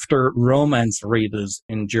shifter romance readers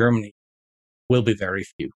in Germany will be very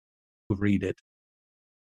few who read it.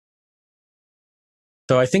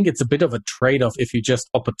 So I think it's a bit of a trade-off if you just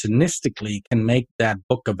opportunistically can make that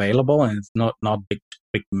book available and it's not big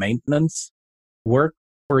maintenance work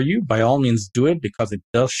for you. By all means, do it, because it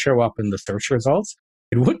does show up in the search results.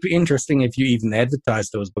 It would be interesting if you even advertise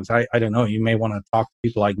those books. I don't know. You may want to talk to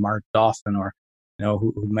people like Mark Dawson, or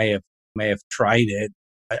who may have tried it.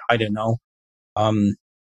 I don't know.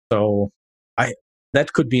 So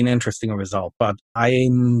that could be an interesting result, but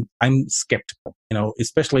I'm skeptical.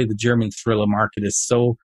 Especially the German thriller market is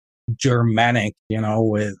so Germanic.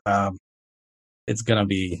 With it's gonna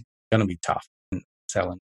be tough in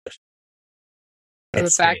selling. So the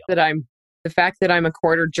fact that I'm a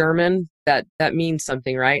quarter German, that means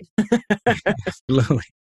something, right?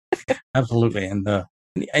 Absolutely, and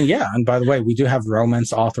yeah, and by the way, we do have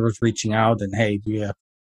romance authors reaching out and, hey, do you have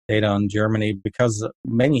data on Germany? Because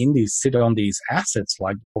many indies sit on these assets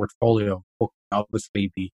like the portfolio book.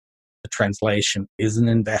 Obviously, the translation is an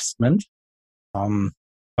investment,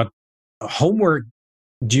 but homework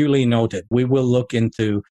duly noted. We will look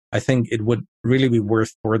into. I think it would really be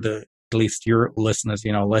worth for at least your listeners.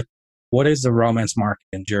 What is the romance market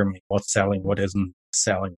in Germany? What's selling? What isn't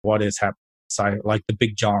selling? What is happening? Like the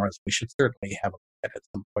big genres, we should certainly have a look at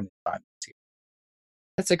some point in time.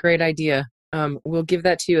 That's a great idea. We'll give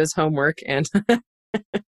that to you as homework. And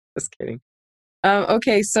just kidding.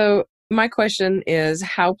 Okay, so my question is,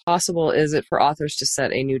 how possible is it for authors to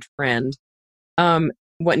set a new trend?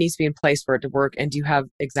 What needs to be in place for it to work? And do you have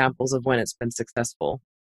examples of when it's been successful?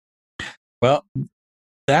 Well,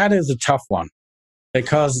 that is a tough one,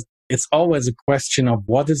 because it's always a question of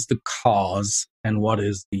what is the cause and what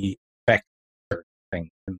is the effect of certain things.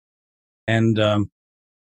 And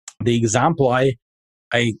the example I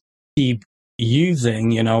keep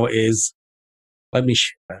using, is, let me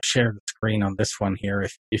share the screen on this one here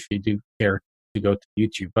if you do care to go to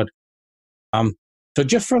YouTube. But so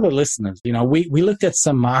just for the listeners, we looked at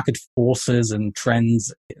some market forces and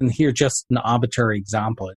trends, and here just an arbitrary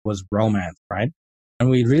example. It was romance, right? And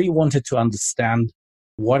we really wanted to understand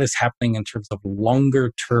what is happening in terms of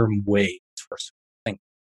longer term waves for certain things.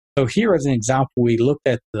 So here as an example, we looked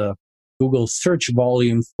at the Google search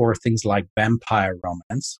volume for things like vampire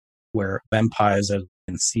romance, where vampires, as you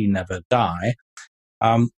can see, never die,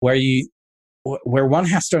 where one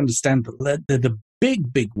has to understand that the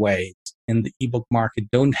big waves in the ebook market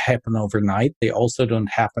don't happen overnight. They also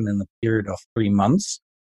don't happen in a period of 3 months.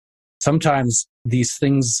 Sometimes these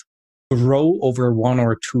things grow over 1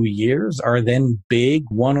 or 2 years, are then big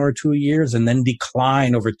 1 or 2 years, and then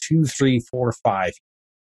decline over 2, 3, 4, 5.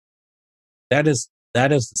 That is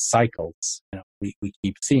the cycles we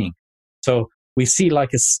keep seeing. So we see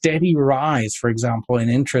like a steady rise, for example, in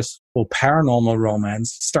interest for paranormal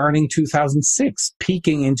romance starting 2006,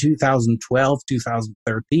 peaking in 2012,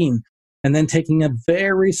 2013, and then taking a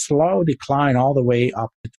very slow decline all the way up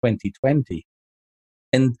to 2020.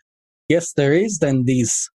 And yes, there is then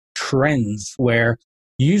these trends where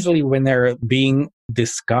usually when they're being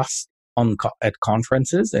discussed at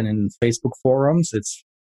conferences and in Facebook forums, it's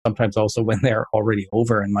sometimes also when they're already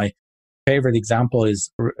over. And my favorite example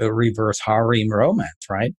is a reverse harem romance,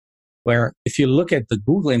 right? Where if you look at the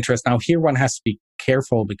Google interest, now here one has to be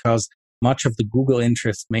careful because much of the Google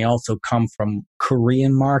interest may also come from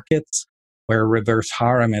Korean markets, where reverse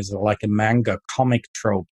harem is like a manga comic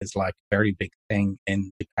trope is like a very big thing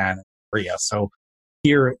in Japan and Korea. So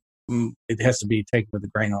here it has to be taken with a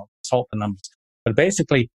grain of salt, the numbers. But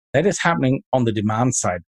basically, that is happening on the demand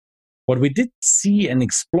side. What we did see and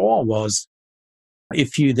explore was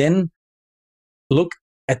if you then look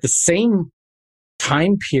at the same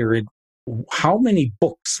time period, how many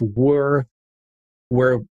books were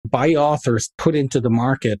by authors put into the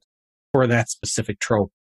market for that specific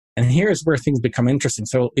trope. And here's where things become interesting.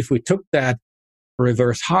 So if we took that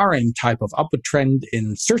reverse harem type of upward trend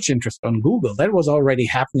in search interest on Google, that was already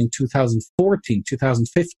happening 2014,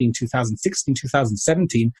 2015, 2016,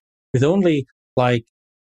 2017, with only like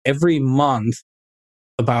every month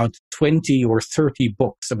about 20 or 30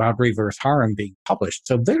 books about reverse harem being published.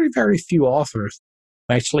 So very, very few authors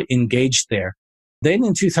actually engaged there. Then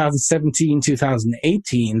in 2017,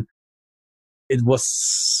 2018, it was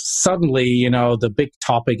suddenly, the big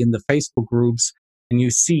topic in the Facebook groups. And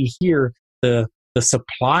you see here the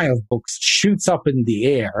supply of books shoots up in the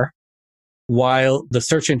air while the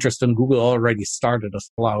search interest on Google already started a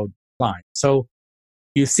slow decline. So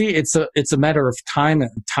you see, it's a matter of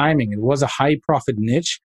timing. It was a high profit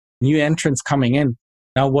niche, new entrants coming in.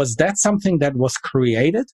 Now, was that something that was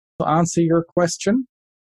created to answer your question?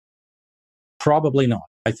 Probably not.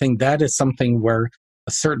 I think that is something where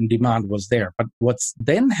a certain demand was there. But what's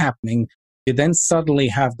then happening, you then suddenly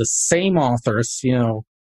have the same authors,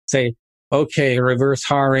 say, okay, reverse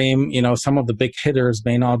harem, some of the big hitters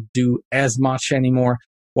may not do as much anymore.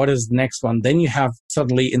 What is the next one? Then you have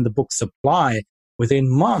suddenly in the book supply, within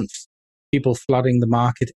months, people flooding the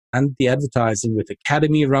market and the advertising with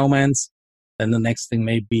academy romance. Then the next thing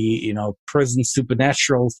may be, prison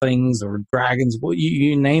supernatural things or dragons,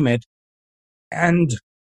 you name it. And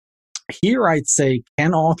here I'd say,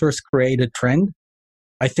 can authors create a trend?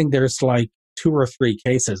 I think there's like 2 or 3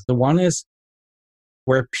 cases. The one is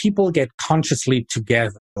where people get consciously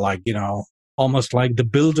together, like, almost like the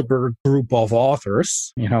Bilderberg group of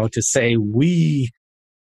authors, to say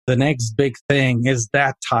the next big thing is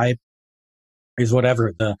that type, is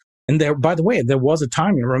whatever. And there, by the way, there was a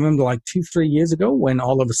time, you remember like 2-3 years ago when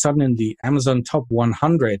all of a sudden in the Amazon top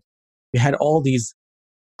 100, you had all these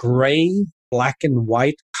gray, black and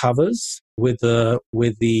white covers with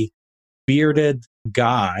the bearded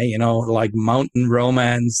guy, like mountain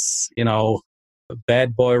romance,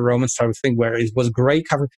 bad boy romance type of thing, where it was gray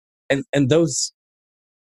cover. And those,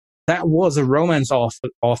 that was a romance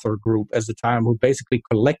author group at the time who basically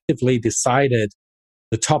collectively decided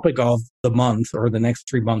the topic of the month or the next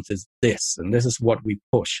 3 months is this, and this is what we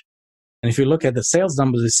push. And if you look at the sales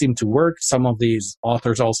numbers, they seem to work. Some of these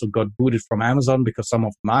authors also got booted from Amazon because some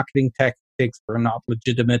of the marketing tactics were not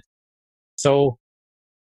legitimate. So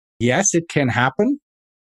yes, it can happen.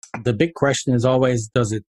 The big question is always,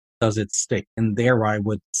 does it stick? And there I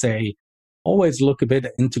would say, always look a bit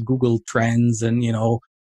into Google Trends and,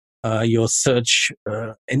 your search.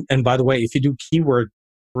 And by the way, if you do keyword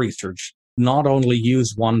research, not only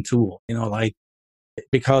use one tool,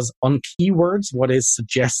 because on keywords, what is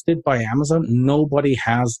suggested by Amazon, nobody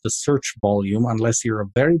has the search volume unless you're a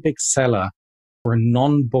very big seller for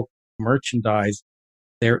non-book merchandise.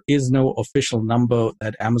 There is no official number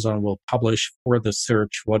that Amazon will publish for the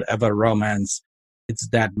search, whatever romance. It's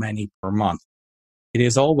that many per month. It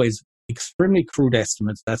is always extremely crude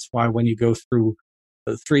estimates. That's why when you go through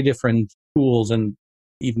 3 different tools and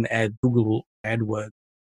even add Google AdWords,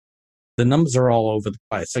 the numbers are all over the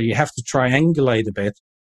place. So you have to triangulate a bit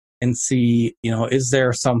and see, is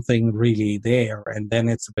there something really there? And then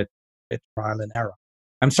it's a bit trial and error.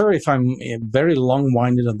 I'm sorry if I'm very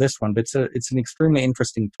long-winded on this one, but it's an extremely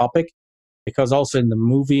interesting topic because also in the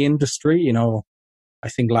movie industry, I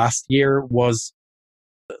think last year was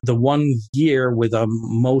the 1 year with the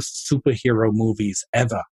most superhero movies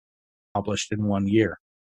ever published in 1 year.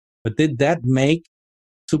 But did that make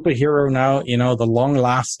superhero now, the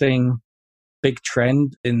long-lasting big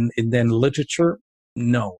trend in then literature.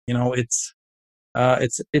 No, it's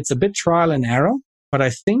a bit trial and error, but I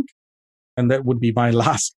think, and that would be my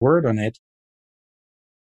last word on it,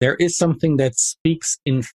 there is something that speaks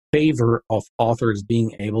in favor of authors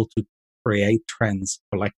being able to create trends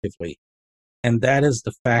collectively. And that is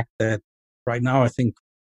the fact that right now, I think,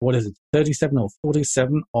 37 or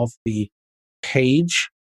 47 of the page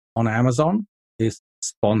on Amazon is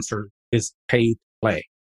sponsored, is paid play,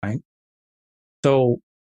 right? So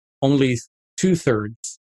only 2/3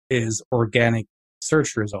 is organic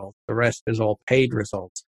search results. The rest is all paid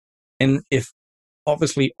results. And if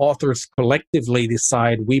obviously authors collectively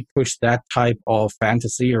decide we push that type of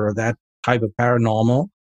fantasy or that type of paranormal,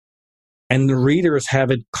 and the readers have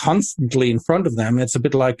it constantly in front of them, it's a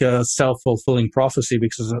bit like a self-fulfilling prophecy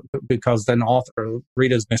because then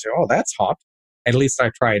readers may say, oh, that's hot. At least I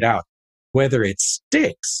try it out. Whether it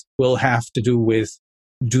sticks will have to do with,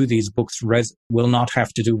 do these books will not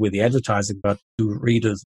have to do with the advertising, but do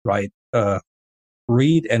readers read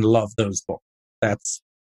and love those books? That's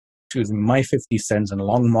choosing my 50 cents and a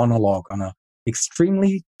long monologue on a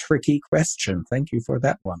extremely tricky question. Thank you for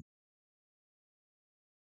that one.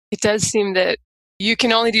 It does seem that you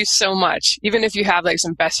can only do so much, even if you have like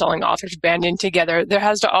some best-selling authors banding together. There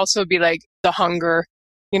has to also be like the hunger,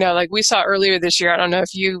 like we saw earlier this year. I don't know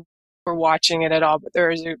if you were watching it at all, but there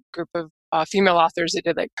was a group of female authors that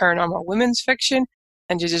did like paranormal women's fiction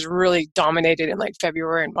and just really dominated in like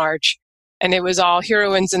February and March. And it was all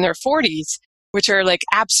heroines in their 40s, which are like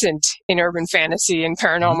absent in urban fantasy and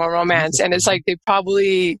paranormal romance. And it's like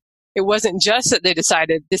it wasn't just that they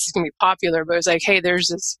decided this is going to be popular, but it was like, hey, there's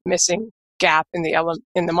this missing gap in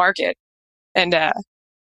the market. And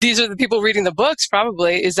these are the people reading the books,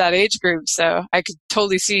 probably, is that age group. So I could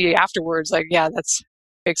totally see afterwards, like, yeah,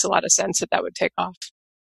 makes a lot of sense that would take off.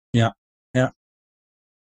 Yeah.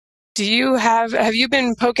 Have you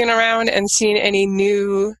been poking around and seen any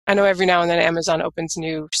new, I know every now and then Amazon opens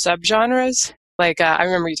new subgenres. Like I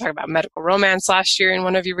remember you talking about medical romance last year in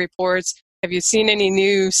one of your reports. Have you seen any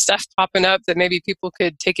new stuff popping up that maybe people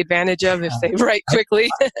could take advantage of if they write quickly?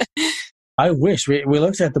 I wish. We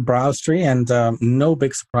looked at the browse tree and no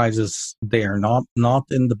big surprises there, not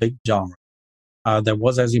in the big genre. There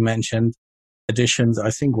was, as you mentioned, editions, I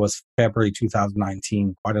think was February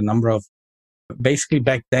 2019, quite a number of, basically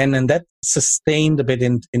back then, and that sustained a bit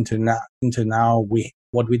into now.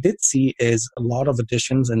 What we did see is a lot of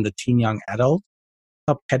editions in the teen young adult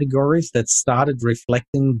subcategories that started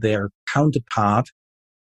reflecting their counterpart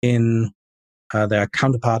in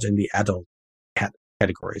the adult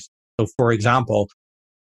categories. So, for example,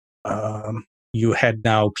 you had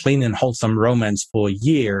now clean and wholesome romance for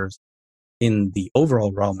years in the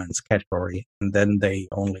overall romance category, and then they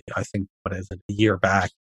only, I think, a year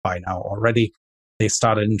back by now already, they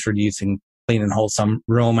started introducing clean and wholesome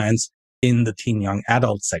romance in the teen young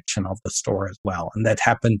adult section of the store as well. And that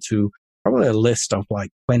happened to probably a list of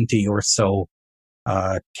like 20 or so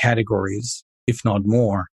categories, if not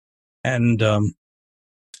more. And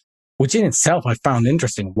which in itself I found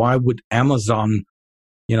interesting. Why would Amazon,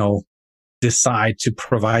 decide to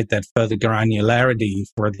provide that further granularity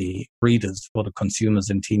for the readers, for the consumers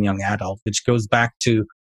in teen young adult, which goes back to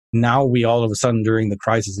now we all of a sudden during the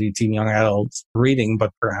crisis see teen young adults reading,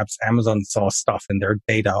 but perhaps Amazon saw stuff in their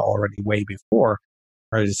data already way before,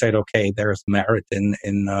 where they said, okay, there's merit in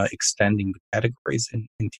extending the categories in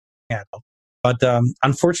teen young adult. But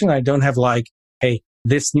unfortunately, I don't have like, hey,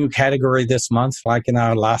 this new category this month, like in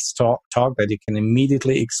our last talk that you can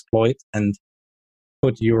immediately exploit and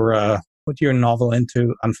put your novel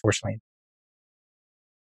into, unfortunately.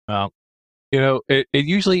 Well, it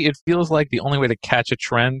usually feels like the only way to catch a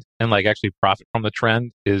trend and like actually profit from the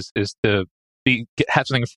trend is to have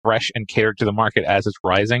something fresh and catered to the market as it's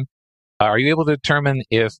rising. Are you able to determine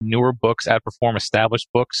if newer books outperform established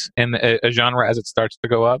books in a genre as it starts to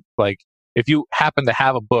go up? Like if you happen to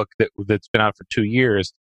have a book that's been out for 2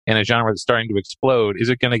 years in a genre that's starting to explode, is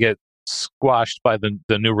it going to get squashed by the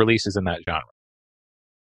new releases in that genre?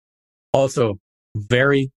 Also,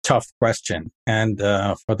 very tough question, and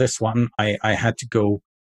for this one, I had to go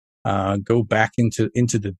back into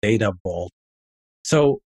the data vault.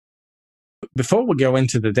 So before we go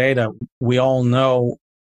into the data, we all know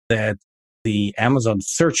that the Amazon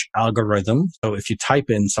search algorithm. So if you type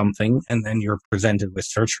in something and then you're presented with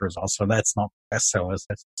search results, so that's not bestsellers,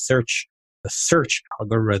 that's the search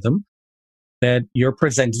algorithm, that you're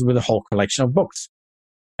presented with a whole collection of books.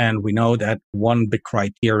 And we know that one big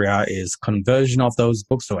criteria is conversion of those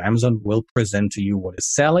books. So Amazon will present to you what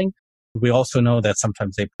is selling. We also know that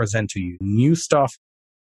sometimes they present to you new stuff.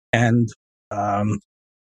 And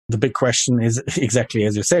the big question is exactly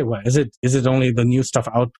as you say, well, is it only the new stuff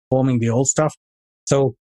outperforming the old stuff?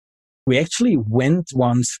 So we actually went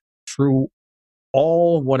once through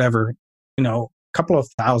all whatever, couple of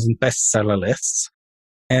thousand bestseller lists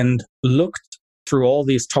and looked through all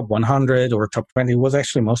these top 100 or top 20. It was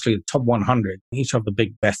actually mostly the top 100 in each of the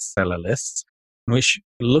big bestseller lists, which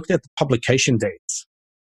looked at the publication dates,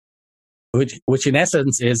 which in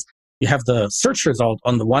essence is you have the search result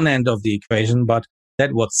on the one end of the equation, but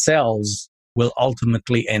that what sells will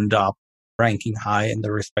ultimately end up ranking high in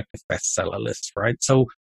the respective bestseller lists, right? So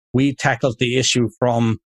we tackled the issue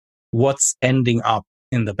from what's ending up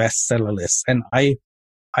in the bestseller list. And I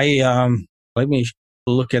let me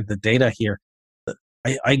look at the data here.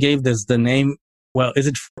 I gave this the name. Well, is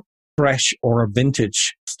it fresh or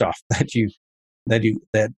vintage stuff that you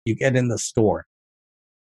get in the store?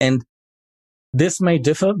 And this may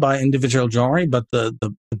differ by individual genre, but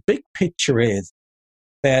the big picture is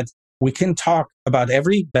that we can talk about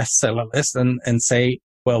every bestseller list and say,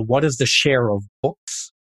 well, what is the share of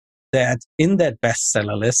books that in that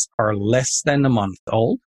bestseller list are less than a month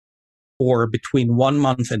old, or between 1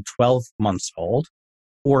 month and 12 months old,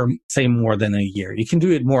 or say more than a year? You can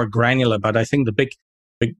do it more granular, but I think the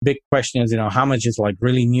big question is, how much is like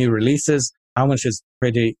really new releases? How much is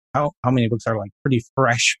how many books are like pretty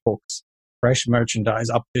fresh books, fresh merchandise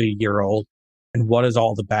up to a year old? And what is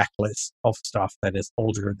all the backlist of stuff that is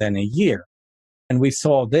older than a year? And we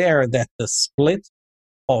saw there that the split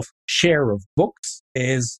of share of books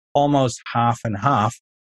is almost half and half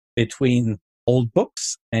between old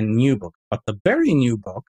books and new books. But the very new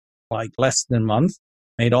book, like less than a month,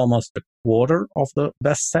 made almost a quarter of the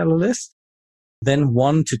bestseller list. Then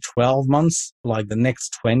 1 to 12 months, like the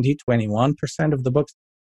next 21% of the books.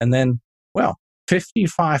 And then,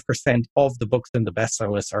 55% of the books in the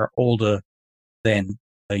bestseller list are older than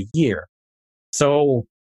a year. So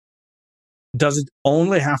does it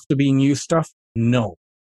only have to be new stuff? No.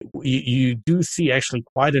 You do see actually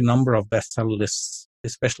quite a number of bestseller lists,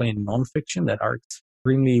 especially in nonfiction, that are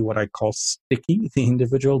extremely what I call sticky, the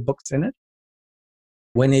individual books in it.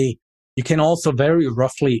 You can also very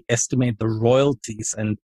roughly estimate the royalties,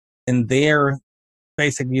 and there,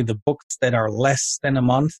 basically the books that are less than a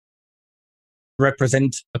month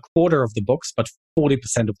represent a quarter of the books, but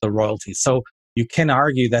 40% of the royalties. So you can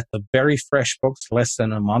argue that the very fresh books, less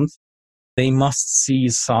than a month, they must see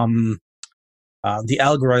some, the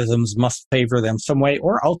algorithms must favor them some way,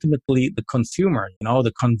 or ultimately the consumer,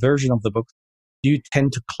 the conversion of the books. Do you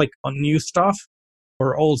tend to click on new stuff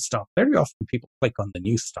or old stuff? Very often people click on the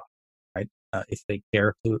new stuff, right? If they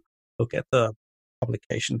care to look at the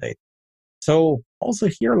publication date. So also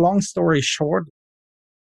here, long story short,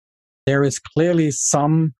 there is clearly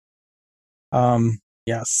some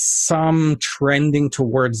trending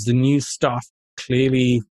towards the new stuff.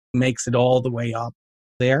 Clearly makes it all the way up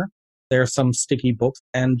there. There are some sticky books.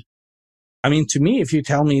 And I mean, to me, if you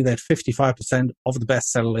tell me that 55% of the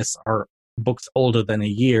bestseller lists are books older than a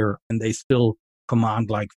year and they still command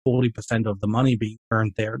like 40% of the money being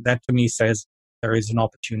earned there, that to me says there is an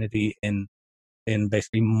opportunity in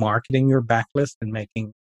basically marketing your backlist and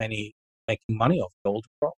making money off the older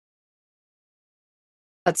product.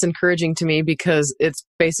 That's encouraging to me, because it's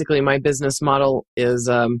basically my business model is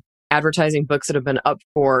advertising books that have been up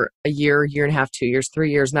for a year, year and a half, 2 years,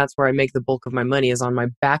 3 years. And that's where I make the bulk of my money, is on my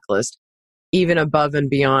backlist, even above and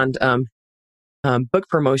beyond book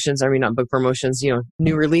promotions. I mean, not book promotions,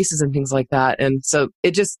 new releases and things like that. And so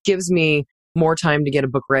it just gives me more time to get a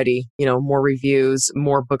book ready, more reviews,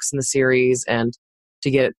 more books in the series, and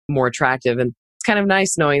to get it more attractive. And it's kind of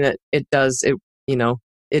nice knowing that it does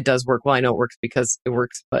work. Well, I know it works because it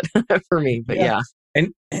works, but for me, but yeah.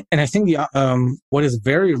 And I think what is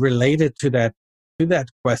very related to that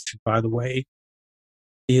question, by the way,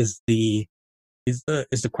 is the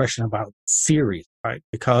question about series, right?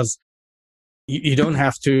 Because you don't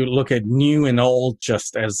have to look at new and old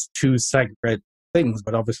just as two separate things,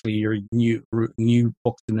 but obviously your new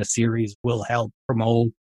books in a series will help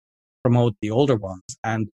promote the older ones.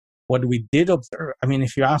 And what we did observe, I mean,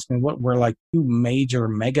 if you ask me what were like two major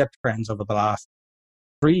mega trends over the last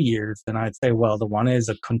 3 years, then I'd say, well, the one is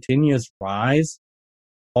a continuous rise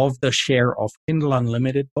of the share of Kindle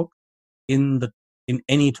Unlimited books in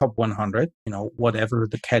any top 100, whatever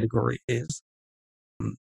the category is,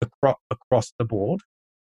 across the board.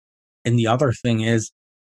 And the other thing is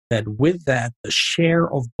that with that, the share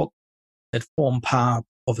of books that form part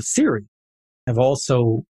of a series have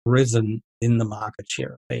also risen in the market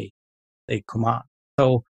share they command.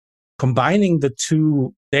 So combining the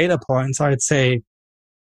two data points, I'd say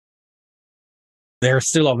there's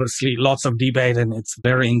still obviously lots of debate, and it's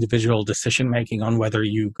very individual decision making on whether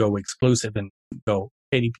you go exclusive and go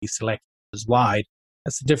KDP Select as wide.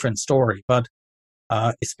 That's a different story. But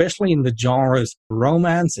especially in the genres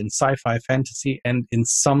romance and sci-fi fantasy and in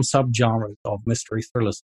some subgenres of mystery,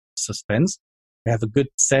 thriller, suspense, we have a good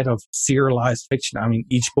set of serialized fiction. I mean,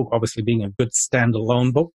 each book obviously being a good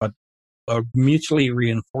standalone book, but a mutually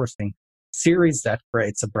reinforcing series that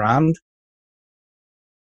creates a brand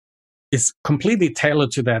is completely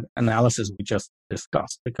tailored to that analysis we just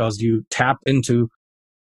discussed, because you tap into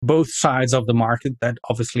both sides of the market that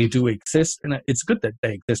obviously do exist. And it's good that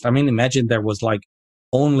they exist. I mean, imagine there was like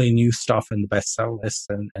only new stuff in the bestseller list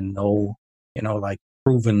and no, like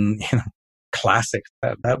proven, classics.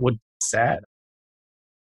 That would be sad.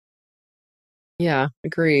 Yeah,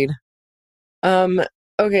 agreed.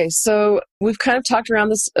 Okay, so we've kind of talked around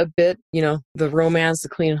this a bit, the romance, the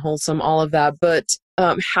clean and wholesome, all of that, but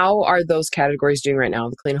how are those categories doing right now?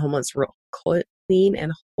 The clean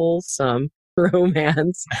and wholesome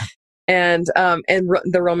romance and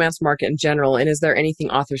the romance market in general, and is there anything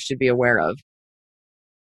authors should be aware of?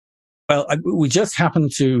 Well, we just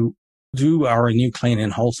happened to do our new clean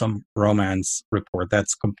and wholesome romance report.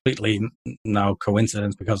 That's completely now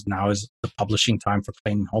coincidence, because now is the publishing time for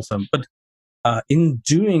clean and wholesome. But in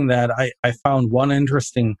doing that, I found one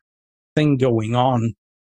interesting thing going on,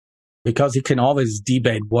 because you can always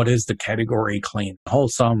debate what is the category clean and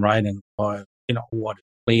wholesome, right? And, what is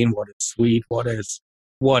clean, what is sweet, what is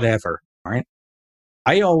whatever, right?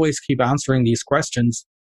 I always keep answering these questions.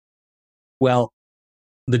 Well,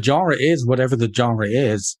 the genre is whatever the genre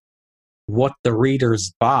is, what the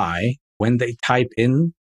readers buy when they type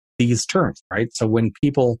in these terms, right? So when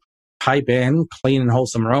people type in clean and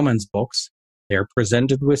wholesome romance books, they're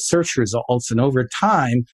presented with search results. And over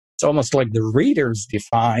time, it's almost like the readers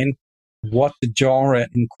define what the genre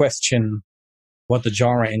in question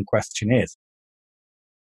is.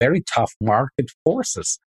 Very tough market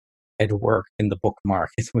forces at work in the book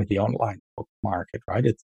market with the online book market, right?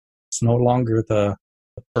 It's no longer the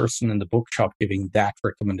person in the bookshop giving that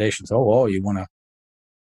recommendations. Oh, you want to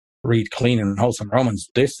read clean and wholesome romance?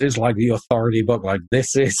 This is like the authority book. Like,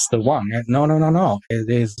 this is the one. No. It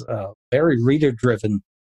is a very reader-driven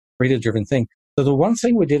thing. So the one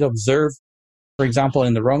thing we did observe, for example,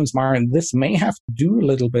 in the romance market, and this may have to do a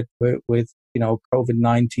little bit with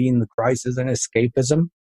COVID-19, the crisis, and escapism.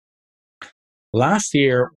 Last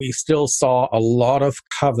year, we still saw a lot of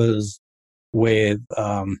covers with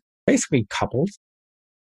basically couples,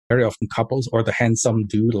 very often couples, or the handsome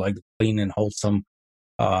dude, like the clean and wholesome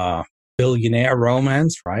billionaire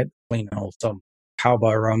romance, right? Clean and wholesome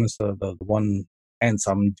cowboy romance, the one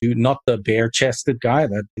handsome dude, not the bare-chested guy,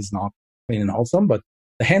 that is not clean and wholesome, but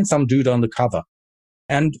the handsome dude on the cover.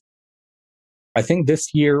 And I think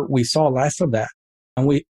this year we saw less of that. And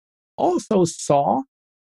we also saw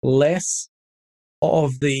less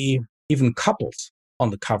of the even couples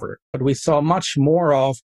on the cover, but we saw much more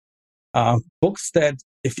of books that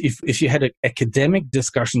if you had academic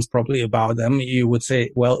discussions probably about them, you would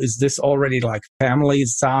say, well, is this already like family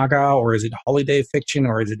saga, or is it holiday fiction,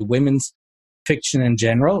 or is it women's fiction in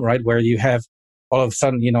general, right? Where you have all of a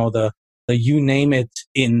sudden, the you name it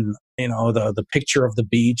in, the picture of the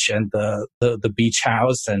beach and the beach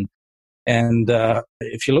house. And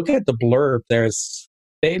if you look at the blurb, there's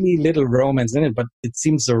fairly little romance in it, but it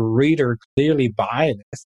seems the reader clearly buys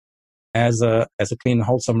it as a clean and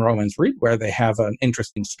wholesome romance read, where they have an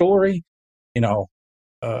interesting story,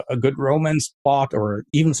 a good romance plot, or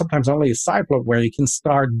even sometimes only a side plot where you can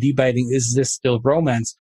start debating, is this still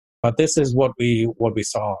romance? But this is what we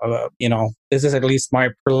saw. This is at least my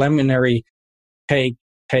preliminary take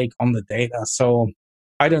on the data. So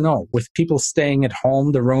I don't know, with people staying at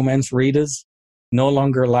home, the romance readers no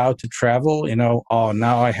longer allowed to travel,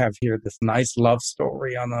 now I have here this nice love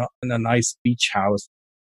story in a nice beach house.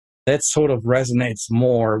 That sort of resonates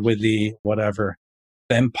more with the whatever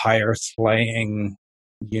vampire slaying,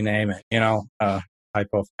 you name it, type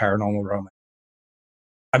of paranormal romance.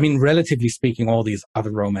 I mean, relatively speaking, all these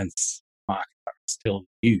other romance markets are still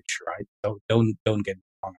huge, right? So don't get me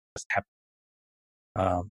wrong. I just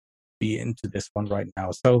happen be into this one right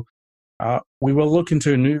now. So we will look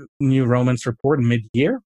into a new romance report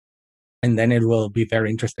mid-year, and then it will be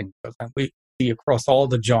very interesting, because we see across all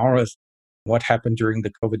the genres what happened during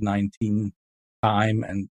the COVID-19 time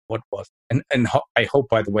and what was. And I hope,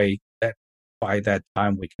 by the way, that by that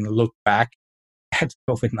time we can look back at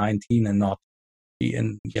COVID-19 and not be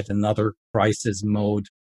in yet another crisis mode,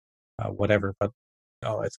 whatever. But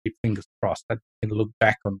let's keep fingers crossed that we can look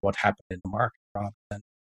back on what happened in the market rather than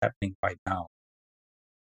happening right now.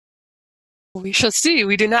 We shall see.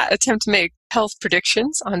 We do not attempt to make health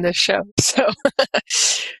predictions on this show. So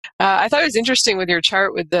I thought it was interesting with your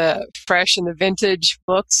chart with the fresh and the vintage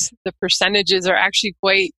books. The percentages are actually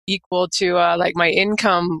quite equal to like my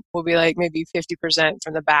income will be like maybe 50%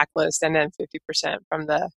 from the backlist and then 50% from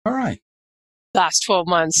the All right. last 12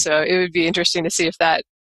 months. So it would be interesting to see if that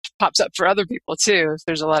pops up for other people too, if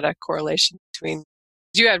there's a lot of correlation between.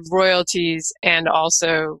 You had royalties and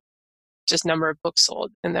also just number of books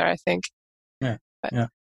sold in there, I think. Yeah. But. Yeah.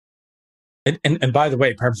 And by the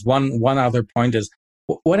way, perhaps one other point is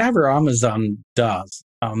whatever Amazon does,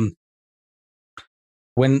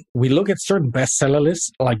 when we look at certain bestseller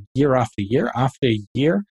lists, like year after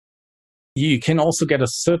year, you can also get a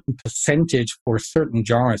certain percentage for certain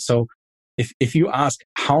genres. So if you ask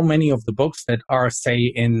how many of the books that are,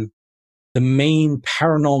 say, in the main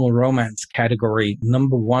paranormal romance category,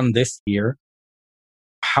 number one this year,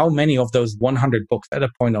 how many of those 100 books at a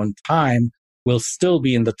point on time will still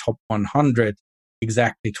be in the top 100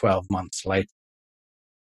 exactly 12 months later?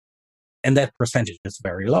 And that percentage is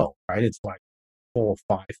very low, right? It's like 4 or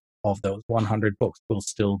 5 of those 100 books will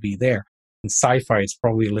still be there. In sci-fi, it's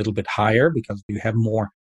probably a little bit higher because you have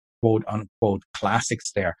more quote unquote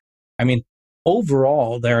classics there. I mean,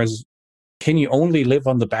 overall, can you only live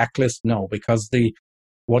on the backlist? No, because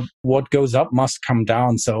what goes up must come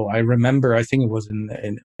down. So I remember, I think it was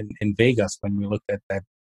in Vegas when we looked at that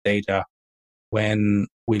data, when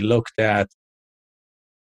we looked at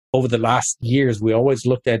over the last years, we always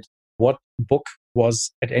looked at what book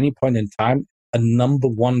was at any point in time a number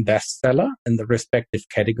one bestseller in the respective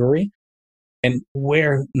category, and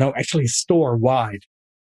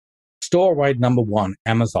store-wide number one,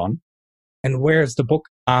 Amazon, and where's the book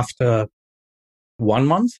after 1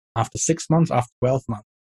 month, after 6 months, after 12 months.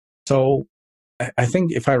 So I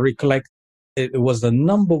think if I recollect, it was the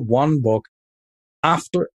number one book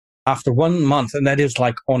after 1 month, and that is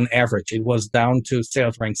like on average. It was down to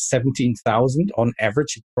sales rank 17,000 on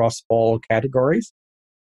average across all categories.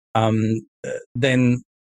 Then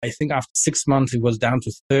I think after 6 months, it was down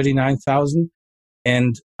to 39,000.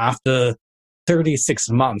 And after 36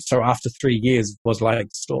 months, so after 3 years, it was like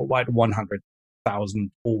store-wide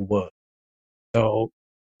 100,000 over. So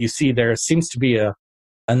you see, there seems to be a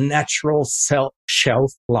natural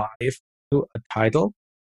shelf life to a title.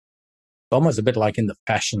 Almost a bit like in the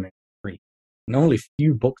fashion industry. And only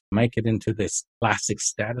few books make it into this classic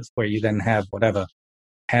status where you then have whatever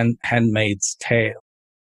Handmaid's Tale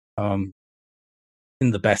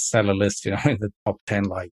in the bestseller list, in the top 10,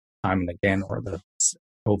 like Time and Again, or the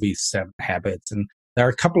Covey's 7 Habits. And there are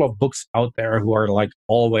a couple of books out there who are like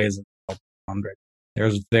always in the top 100.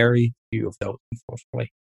 There's very few of those,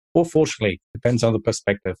 unfortunately. Or fortunately, depends on the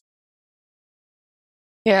perspective.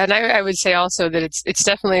 Yeah, and I would say also that it's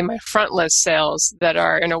definitely my front list sales that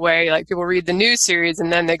are, in a way, like people read the new series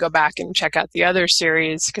and then they go back and check out the other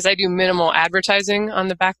series, because I do minimal advertising on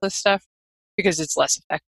the backlist stuff because it's less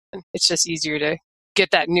effective. It's just easier to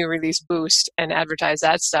get that new release boost and advertise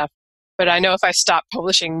that stuff. But I know if I stopped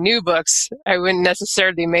publishing new books, I wouldn't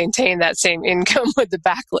necessarily maintain that same income with the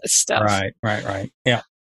backlist stuff. Right. Yeah,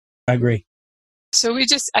 I agree. So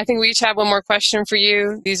I think we each have one more question for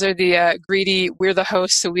you. These are the greedy, we're the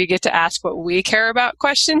hosts, so we get to ask what we care about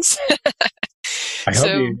questions. I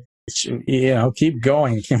hope you keep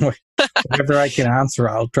going. Whatever I can answer,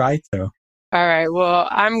 I'll try to. All right. Well,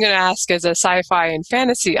 I'm going to ask, as a sci-fi and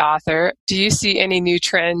fantasy author, do you see any new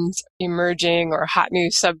trends emerging or hot new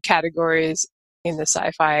subcategories in the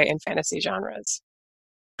sci-fi and fantasy genres?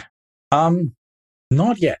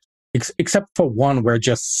 Not yet. Except for one where I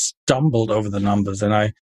just stumbled over the numbers, and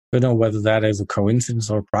I don't know whether that is a coincidence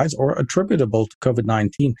or a prize or attributable to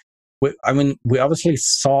COVID-19. We obviously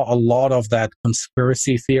saw a lot of that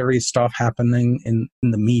conspiracy theory stuff happening in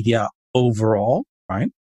the media overall, right?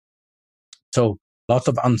 So lots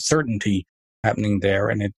of uncertainty happening there,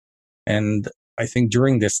 and I think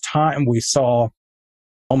during this time we saw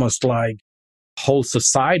almost like whole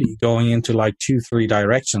society going into like 2-3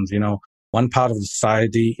 directions. One part of the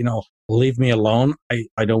society, leave me alone.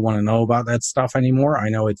 I don't want to know about that stuff anymore. I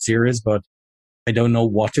know it's serious, but I don't know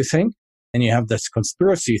what to think. And you have this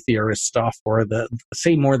conspiracy theorist stuff, or the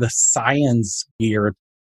science geared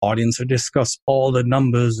audience who discuss all the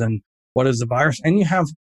numbers and what is the virus. And you have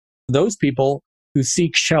those people who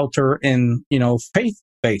seek shelter in,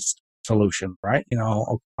 faith-based solutions, right?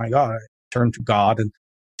 Oh my God, I turn to God. And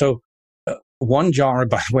so one genre,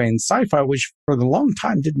 by the way, in sci-fi, which for a long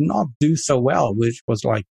time did not do so well, which was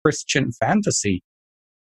like Christian fantasy.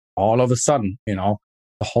 All of a sudden, the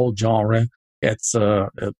whole genre gets a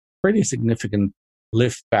pretty significant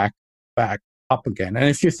lift back up again. And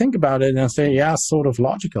if you think about it and say, yeah, sort of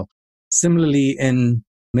logical. Similarly, in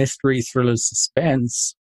mystery, thriller,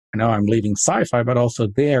 suspense. I know I'm leaving sci-fi, but also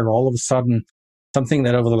there, all of a sudden, something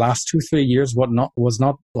that over the last 2-3 years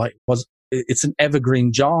it's an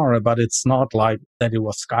evergreen genre, but it's not like that it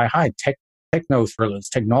was sky high. Techno thrillers,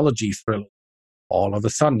 technology thrillers, all of a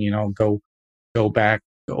sudden, go back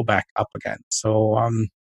up again. So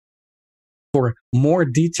for more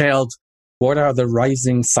detailed, what are the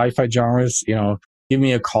rising sci-fi genres? Give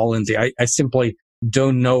me a call, Lindsay. I simply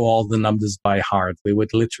don't know all the numbers by heart. We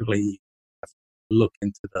would literally look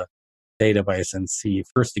into the database and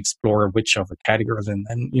first explore which of the categories, and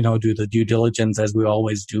then do the due diligence as we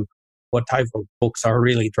always do. What type of books are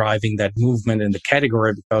really driving that movement in the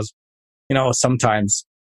category? Because sometimes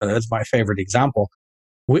that's my favorite example.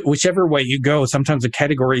 Whichever way you go, sometimes the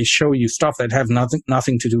categories show you stuff that have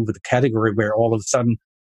nothing to do with the category, where all of a sudden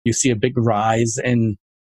you see a big rise in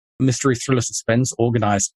mystery, thriller, suspense,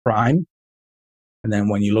 organized crime. And then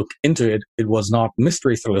when you look into it, it was not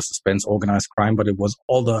mystery, thriller, suspense, organized crime, but it was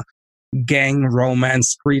all the gang romance,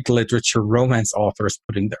 street literature, romance authors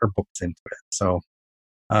putting their books into it. So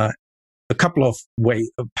a couple of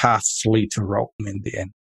paths lead to Rome in the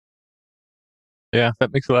end. Yeah,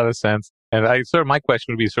 that makes a lot of sense. And my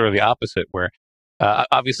question would be sort of the opposite, where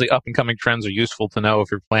obviously up and coming trends are useful to know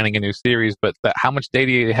if you're planning a new series, but how much data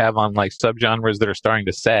do you have on like subgenres that are starting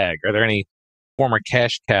to sag? Are there any former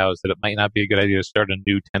cash cows that it might not be a good idea to start a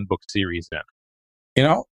new 10-book series in?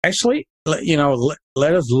 Actually, let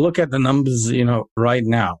us look at the numbers, right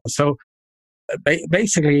now. So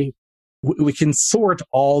basically, we can sort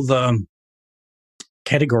all the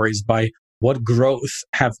categories by what growth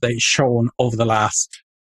have they shown over the last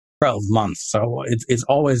 12 months. So it's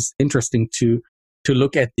always interesting to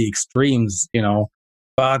look at the extremes,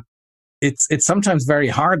 but it's sometimes very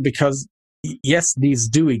hard because yes, these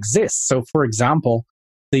do exist. So for example,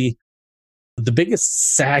 the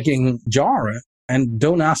biggest sagging genre, and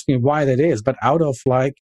don't ask me why that is, but out of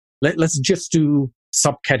let's just do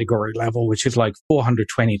subcategory level, which is like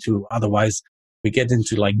 422. Otherwise we get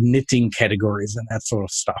into like knitting categories and that sort of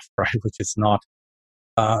stuff, right? Which is not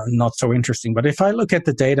so interesting. But if I look at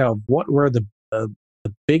the data of what were the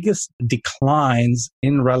biggest declines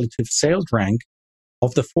in relative sales rank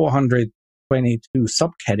of the 422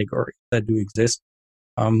 subcategories that do exist,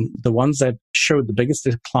 the ones that showed the biggest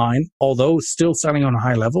decline, although still selling on a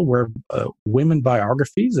high level, were women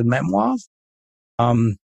biographies and memoirs.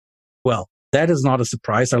 Well, that is not a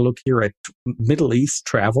surprise. I look here at Middle East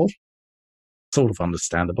travel, sort of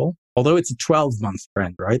understandable, although it's a 12-month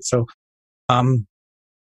trend, right? So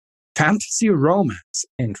fantasy romance,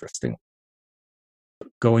 interesting,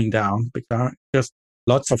 going down because just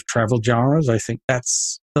lots of travel genres. I think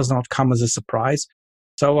does not come as a surprise.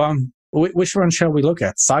 So which one shall we look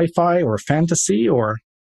at? Sci-fi or fantasy, or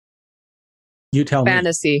you tell me?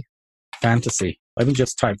 Fantasy. Let me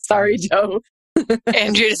just type. Sorry, Joe.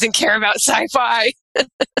 Andrew doesn't care about sci-fi.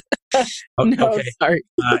 No, okay. Sorry.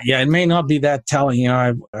 Yeah, it may not be that telling.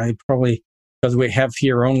 I probably, because we have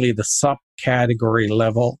here only the subcategory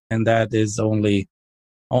level, and that is only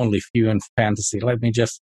few in fantasy. Let me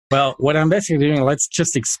just, what I'm basically doing, let's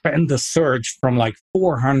just expand the search from like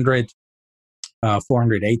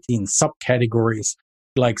 418 subcategories,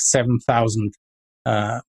 like 7,000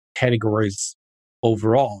 categories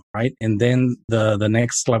overall, right? And then the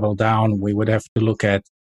next level down, we would have to look at,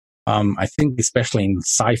 I think especially in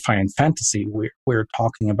sci-fi and fantasy, we're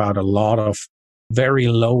talking about a lot of very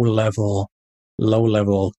low level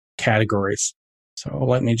categories. So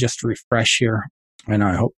let me just refresh here, and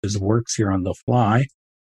I hope this works here on the fly.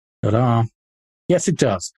 Ta-da. Yes, it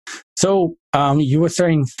does. So you were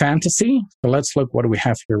saying fantasy. So let's look what do we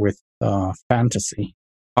have here with fantasy.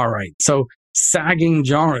 All right. So sagging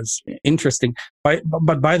genres, interesting. But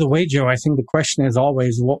by the way, Joe, I think the question is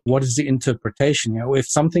always what is the interpretation? If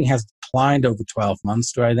something has declined over 12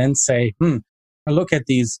 months, do I then say, I look at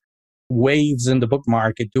these waves in the book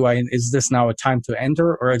market. Is this now a time to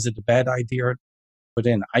enter, or is it a bad idea to put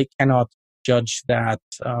in? I cannot judge that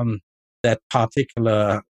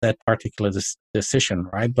particular decision,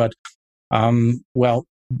 right? But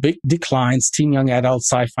big declines, teen, young adult,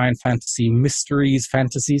 sci-fi and fantasy, mysteries,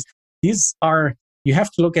 fantasies. These are, you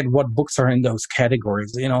have to look at what books are in those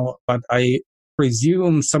categories, but I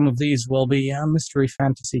presume some of these will be mystery,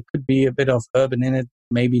 fantasy, could be a bit of urban in it,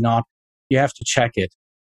 maybe not. You have to check it.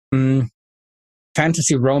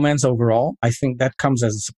 Fantasy romance overall, I think that comes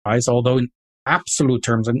as a surprise, although in absolute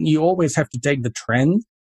terms, and you always have to take the trend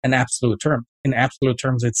in absolute terms. In absolute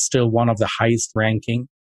terms, it's still one of the highest ranking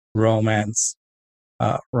romance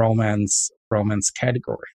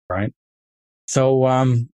category, right? So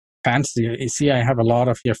fantasy. You see, I have a lot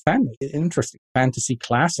of your interesting fantasy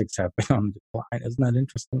classics have been on decline. Isn't that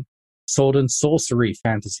interesting? Sword and sorcery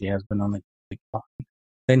fantasy has been on the decline.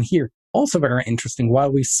 Then here, also very interesting,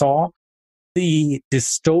 while we saw the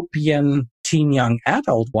dystopian teen young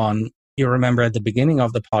adult one, you remember at the beginning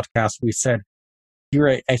of the podcast, we said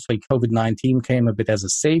here actually COVID-19 came a bit as a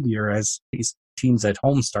savior as these teens at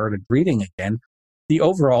home started reading again. The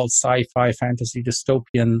overall sci-fi fantasy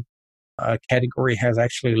dystopian category has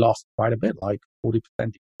actually lost quite a bit, like 40%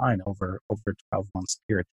 decline over 12 months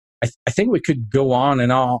period. I think we could go on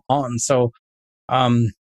and on. So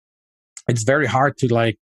it's very hard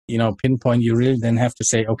to pinpoint. You really then have to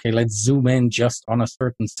say, okay, let's zoom in just on a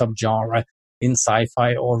certain subgenre in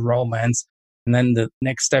sci-fi or romance. And then the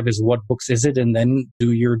next step is, what books is it? And then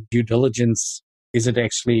do your due diligence. Is it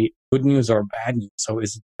actually good news or bad news? So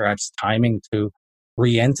is it perhaps timing to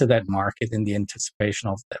re-enter that market in the anticipation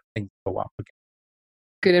of that thing go up again?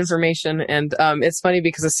 Good information. And it's funny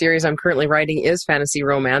because the series I'm currently writing is fantasy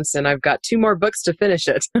romance, and I've got 2 more books to finish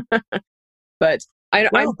it. But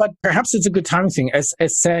but perhaps it's a good timing thing.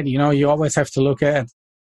 As said, you always have to look at,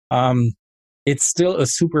 it's still a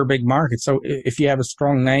super big market. So if you have a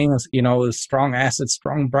strong name, a strong asset,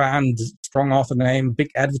 strong brand, strong author name, big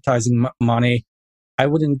advertising money, I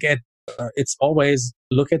wouldn't get, it's always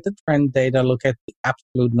look at the trend data, look at the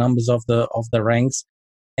absolute numbers of the ranks.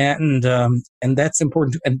 And that's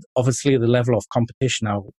important. And obviously the level of competition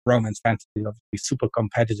now, romance fantasy, obviously super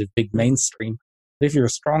competitive, big mainstream. But if you're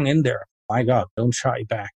strong in there, my God, don't shy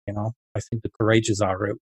back. I think the courageous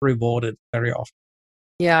are rewarded very often.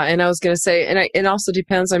 Yeah. And I was going to say, and it also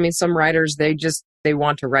depends. I mean, some writers, they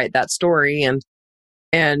want to write that story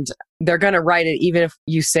and they're going to write it, even if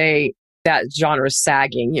you say that genre is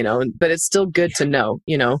sagging, but it's still good to know,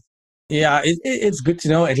 Yeah, it's good to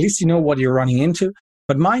know. At least you know what you're running into.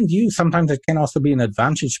 But mind you, sometimes it can also be an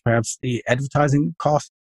advantage. Perhaps the advertising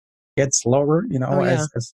cost gets lower,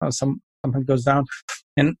 as something goes down.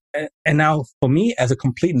 And now for me, as a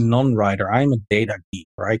complete non-writer, I'm a data geek,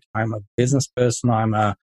 right? I'm a business person.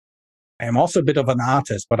 I am also a bit of an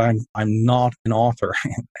artist, but I'm not an author.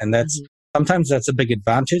 And that's sometimes that's a big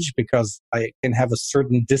advantage because I can have a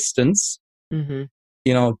certain distance, to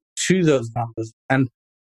those numbers.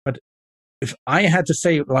 But if I had to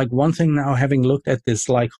say one thing now, having looked at this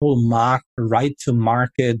whole right to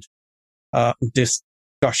market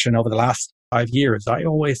discussion over the last 5 years, I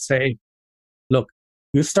always say, look,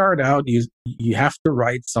 you start out, you have to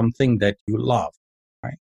write something that you love,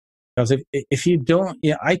 right? Because if you don't,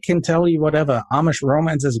 I can tell you whatever, Amish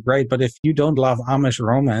romance is great, but if you don't love Amish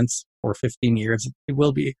romance for 15 years, it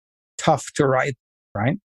will be tough to write,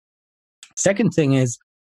 right? Second thing is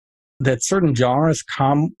that certain genres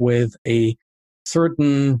come with a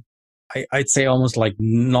certain, I'd say almost like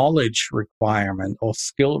knowledge requirement or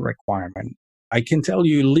skill requirement. I can tell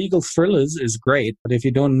you legal thrillers is great, but if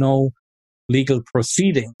you don't know legal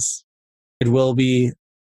proceedings, it will be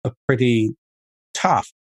a pretty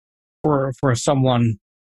tough for someone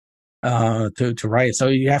to write. So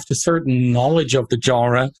you have to certain knowledge of the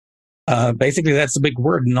genre. Basically, that's a big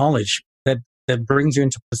word, knowledge, that brings you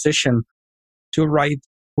into position to write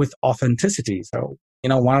with authenticity. So,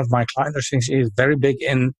 one of my clients, is very big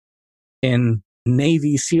in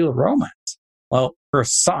Navy SEAL romance. Well, her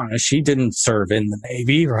son, she didn't serve in the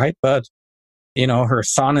Navy, right? But her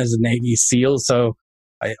son is a Navy SEAL, so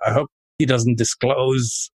I hope he doesn't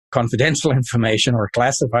disclose confidential information or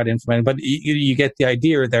classified information, but you get the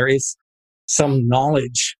idea. There is some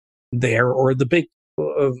knowledge there, or the big,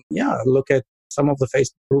 look at some of the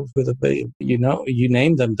Facebook groups with the big, you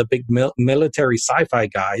name them, the big military sci-fi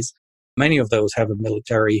guys. Many of those have a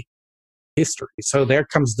military history. So there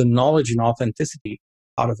comes the knowledge and authenticity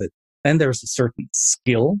out of it. Then there's a certain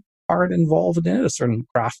skill part involved in it, a certain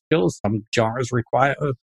craft skills. Some genres require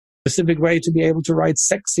a specific way to be able to write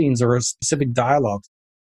sex scenes or a specific dialogue.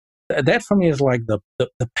 That for me is like the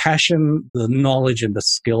passion, the knowledge, and the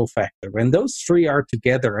skill factor. When those three are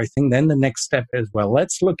together, I think then the next step is, well,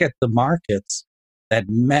 let's look at the markets that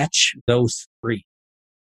match those three.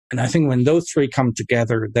 And I think when those three come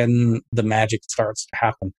together, then the magic starts to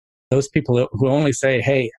happen. Those people who only say,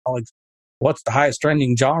 hey, Alex, what's the highest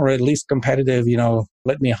trending genre, at least competitive,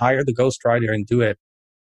 let me hire the ghostwriter and do it.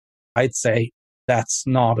 I'd say that's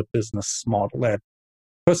not a business model. That,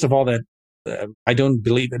 first of all, that I don't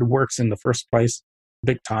believe it works in the first place,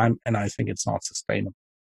 big time, and I think it's not sustainable.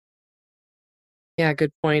 Yeah, good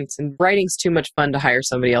points. And writing's too much fun to hire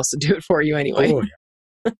somebody else to do it for you anyway. Oh,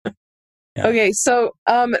 yeah. Yeah. Okay, so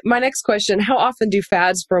my next question, how often do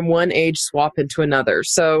fads from one age swap into another?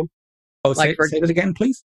 So, say that again,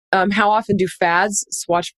 please. how often do fads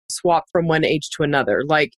swap from one age to another?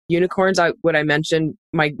 Like unicorns, what I mentioned,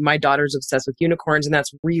 my daughter's obsessed with unicorns, and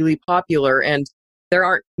that's really popular. And there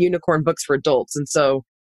aren't unicorn books for adults, and so.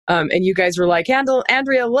 And you guys were like,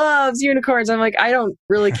 Andrea loves unicorns. I'm like, I don't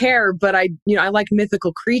really care, but I like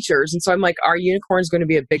mythical creatures. And so I'm like, are unicorns going to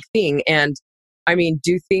be a big thing? And I mean,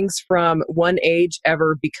 do things from one age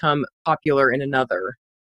ever become popular in another?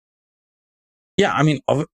 Yeah, I mean,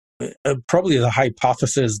 probably the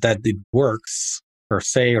hypothesis that it works per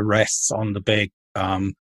se rests on the big,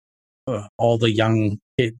 all the young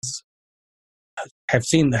kids have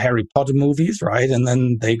seen the Harry Potter movies, right? And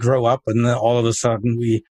then they grow up and then all of a sudden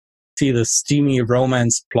we see the steamy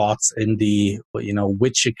romance plots in the,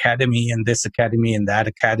 witch academy and this academy and that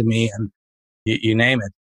academy and you name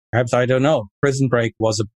it. Perhaps, I don't know, Prison Break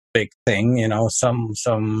was a big thing,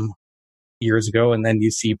 some years ago, and then you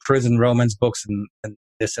see prison romance books and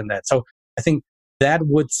this and that. So I think that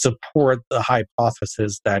would support the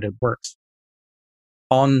hypothesis that it works.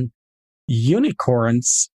 On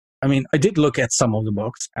unicorns, I mean, I did look at some of the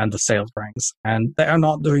books and the sales ranks, and they are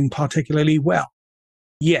not doing particularly well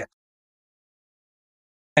yet.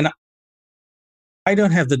 And I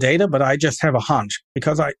don't have the data, but I just have a hunch,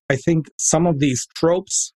 because I think some of these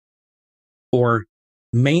tropes or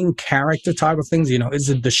main character type of things, is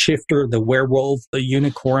it the shifter, the werewolf, the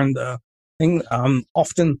unicorn, the thing?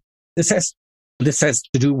 Often this has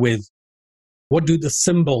to do with what do the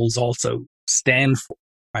symbols also stand for,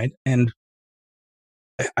 right? And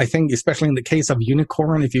I think, especially in the case of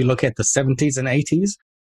unicorn, if you look at the 70s and 80s,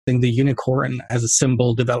 I think the unicorn as a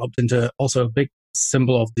symbol developed into also a big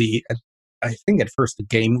symbol of the, I think at first the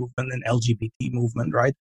gay movement and LGBT movement,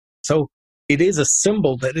 right? So it is a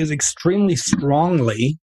symbol that is extremely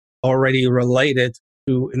strongly already related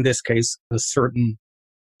to, in this case, a certain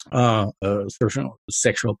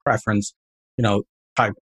sexual preference,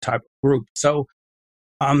 type of group. So,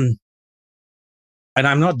 and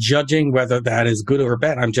I'm not judging whether that is good or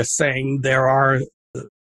bad. I'm just saying there are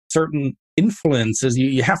certain influences.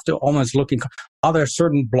 You have to almost look are there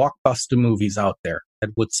certain blockbuster movies out there that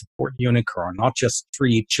would support unicorn, not just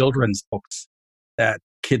 3 children's books that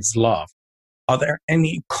kids love? Are there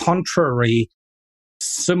any contrary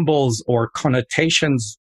symbols or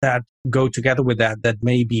connotations that go together with that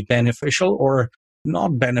may be beneficial or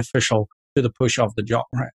not beneficial to the push of the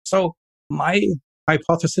genre? So my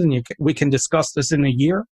hypothesis, and we can discuss this in a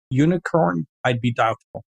year, unicorn, I'd be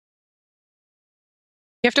doubtful.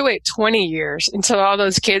 You have to wait 20 years until all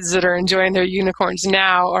those kids that are enjoying their unicorns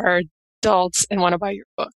now are adults and want to buy your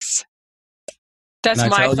books. That's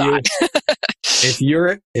my thought.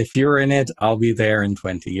 If you're in it, I'll be there in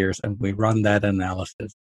 20 years, and we run that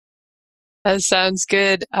analysis. That sounds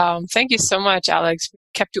good. Thank you so much, Alex. We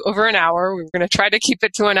kept you over an hour. We were going to try to keep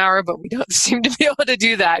it to an hour, but we don't seem to be able to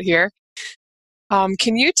do that here.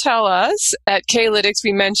 Can you tell us, at K-Lytics,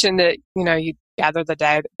 we mentioned that you gather the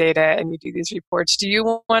data and you do these reports. Do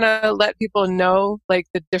you want to let people know the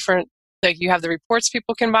different, you have the reports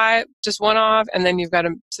people can buy just one-off, and then you've got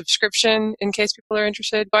a subscription in case people are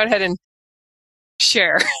interested? Go ahead and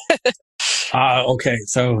share. Okay,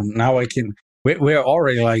 so now I can. We're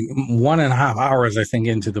already 1.5 hours, I think,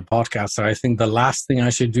 into the podcast. So I think the last thing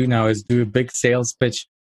I should do now is do a big sales pitch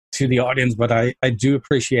to the audience. But I do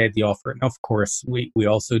appreciate the offer. And of course, we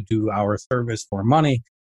also do our service for money.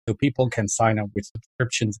 So people can sign up with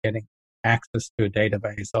subscriptions, getting access to a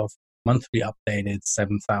database of monthly updated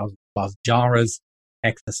 7,000 plus genres,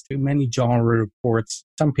 access to many genre reports.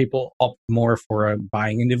 Some people opt more for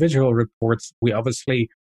buying individual reports. We obviously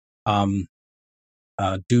do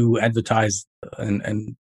advertise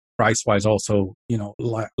and price-wise also,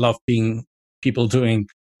 love being people doing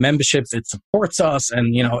memberships. It supports us,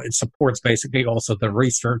 and, it supports basically also the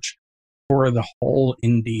research for the whole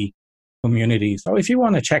indie community. So if you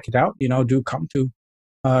want to check it out, do come to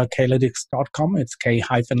klytics.com. It's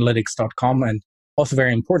k-lytics.com. And also,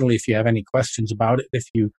 very importantly, if you have any questions about it, if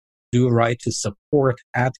you do write to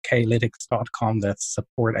support@klytics.com, that's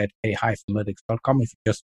support@k-lytics.com. If you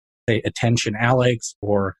just say attention Alex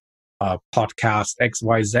or podcast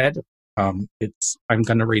XYZ, I'm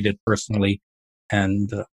going to read it personally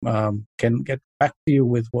and can get back to you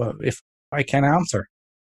with if I can answer.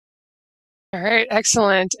 All right,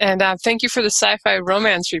 excellent. And thank you for the sci-fi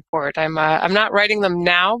romance report. I'm not writing them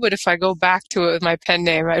now, but if I go back to it with my pen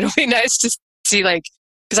name, it'll be nice to see,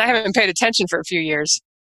 because I haven't paid attention for a few years.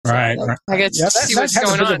 So right. I get to see what's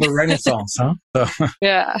going on. A bit of a renaissance, huh? So.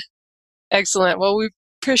 Yeah, excellent. Well, we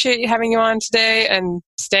appreciate you having you on today and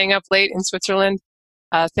staying up late in Switzerland.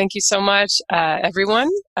 Thank you so much, everyone.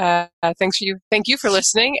 Thank you for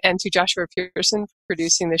listening, and to Joshua Pearson for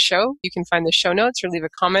producing the show. You can find the show notes or leave a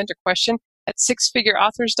comment or question at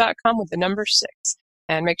sixfigureauthors.com with the number 6.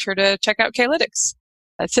 And make sure to check out K-Lytics.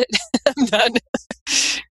 That's it. I'm done.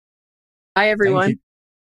 Bye, everyone.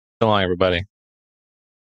 So long, everybody.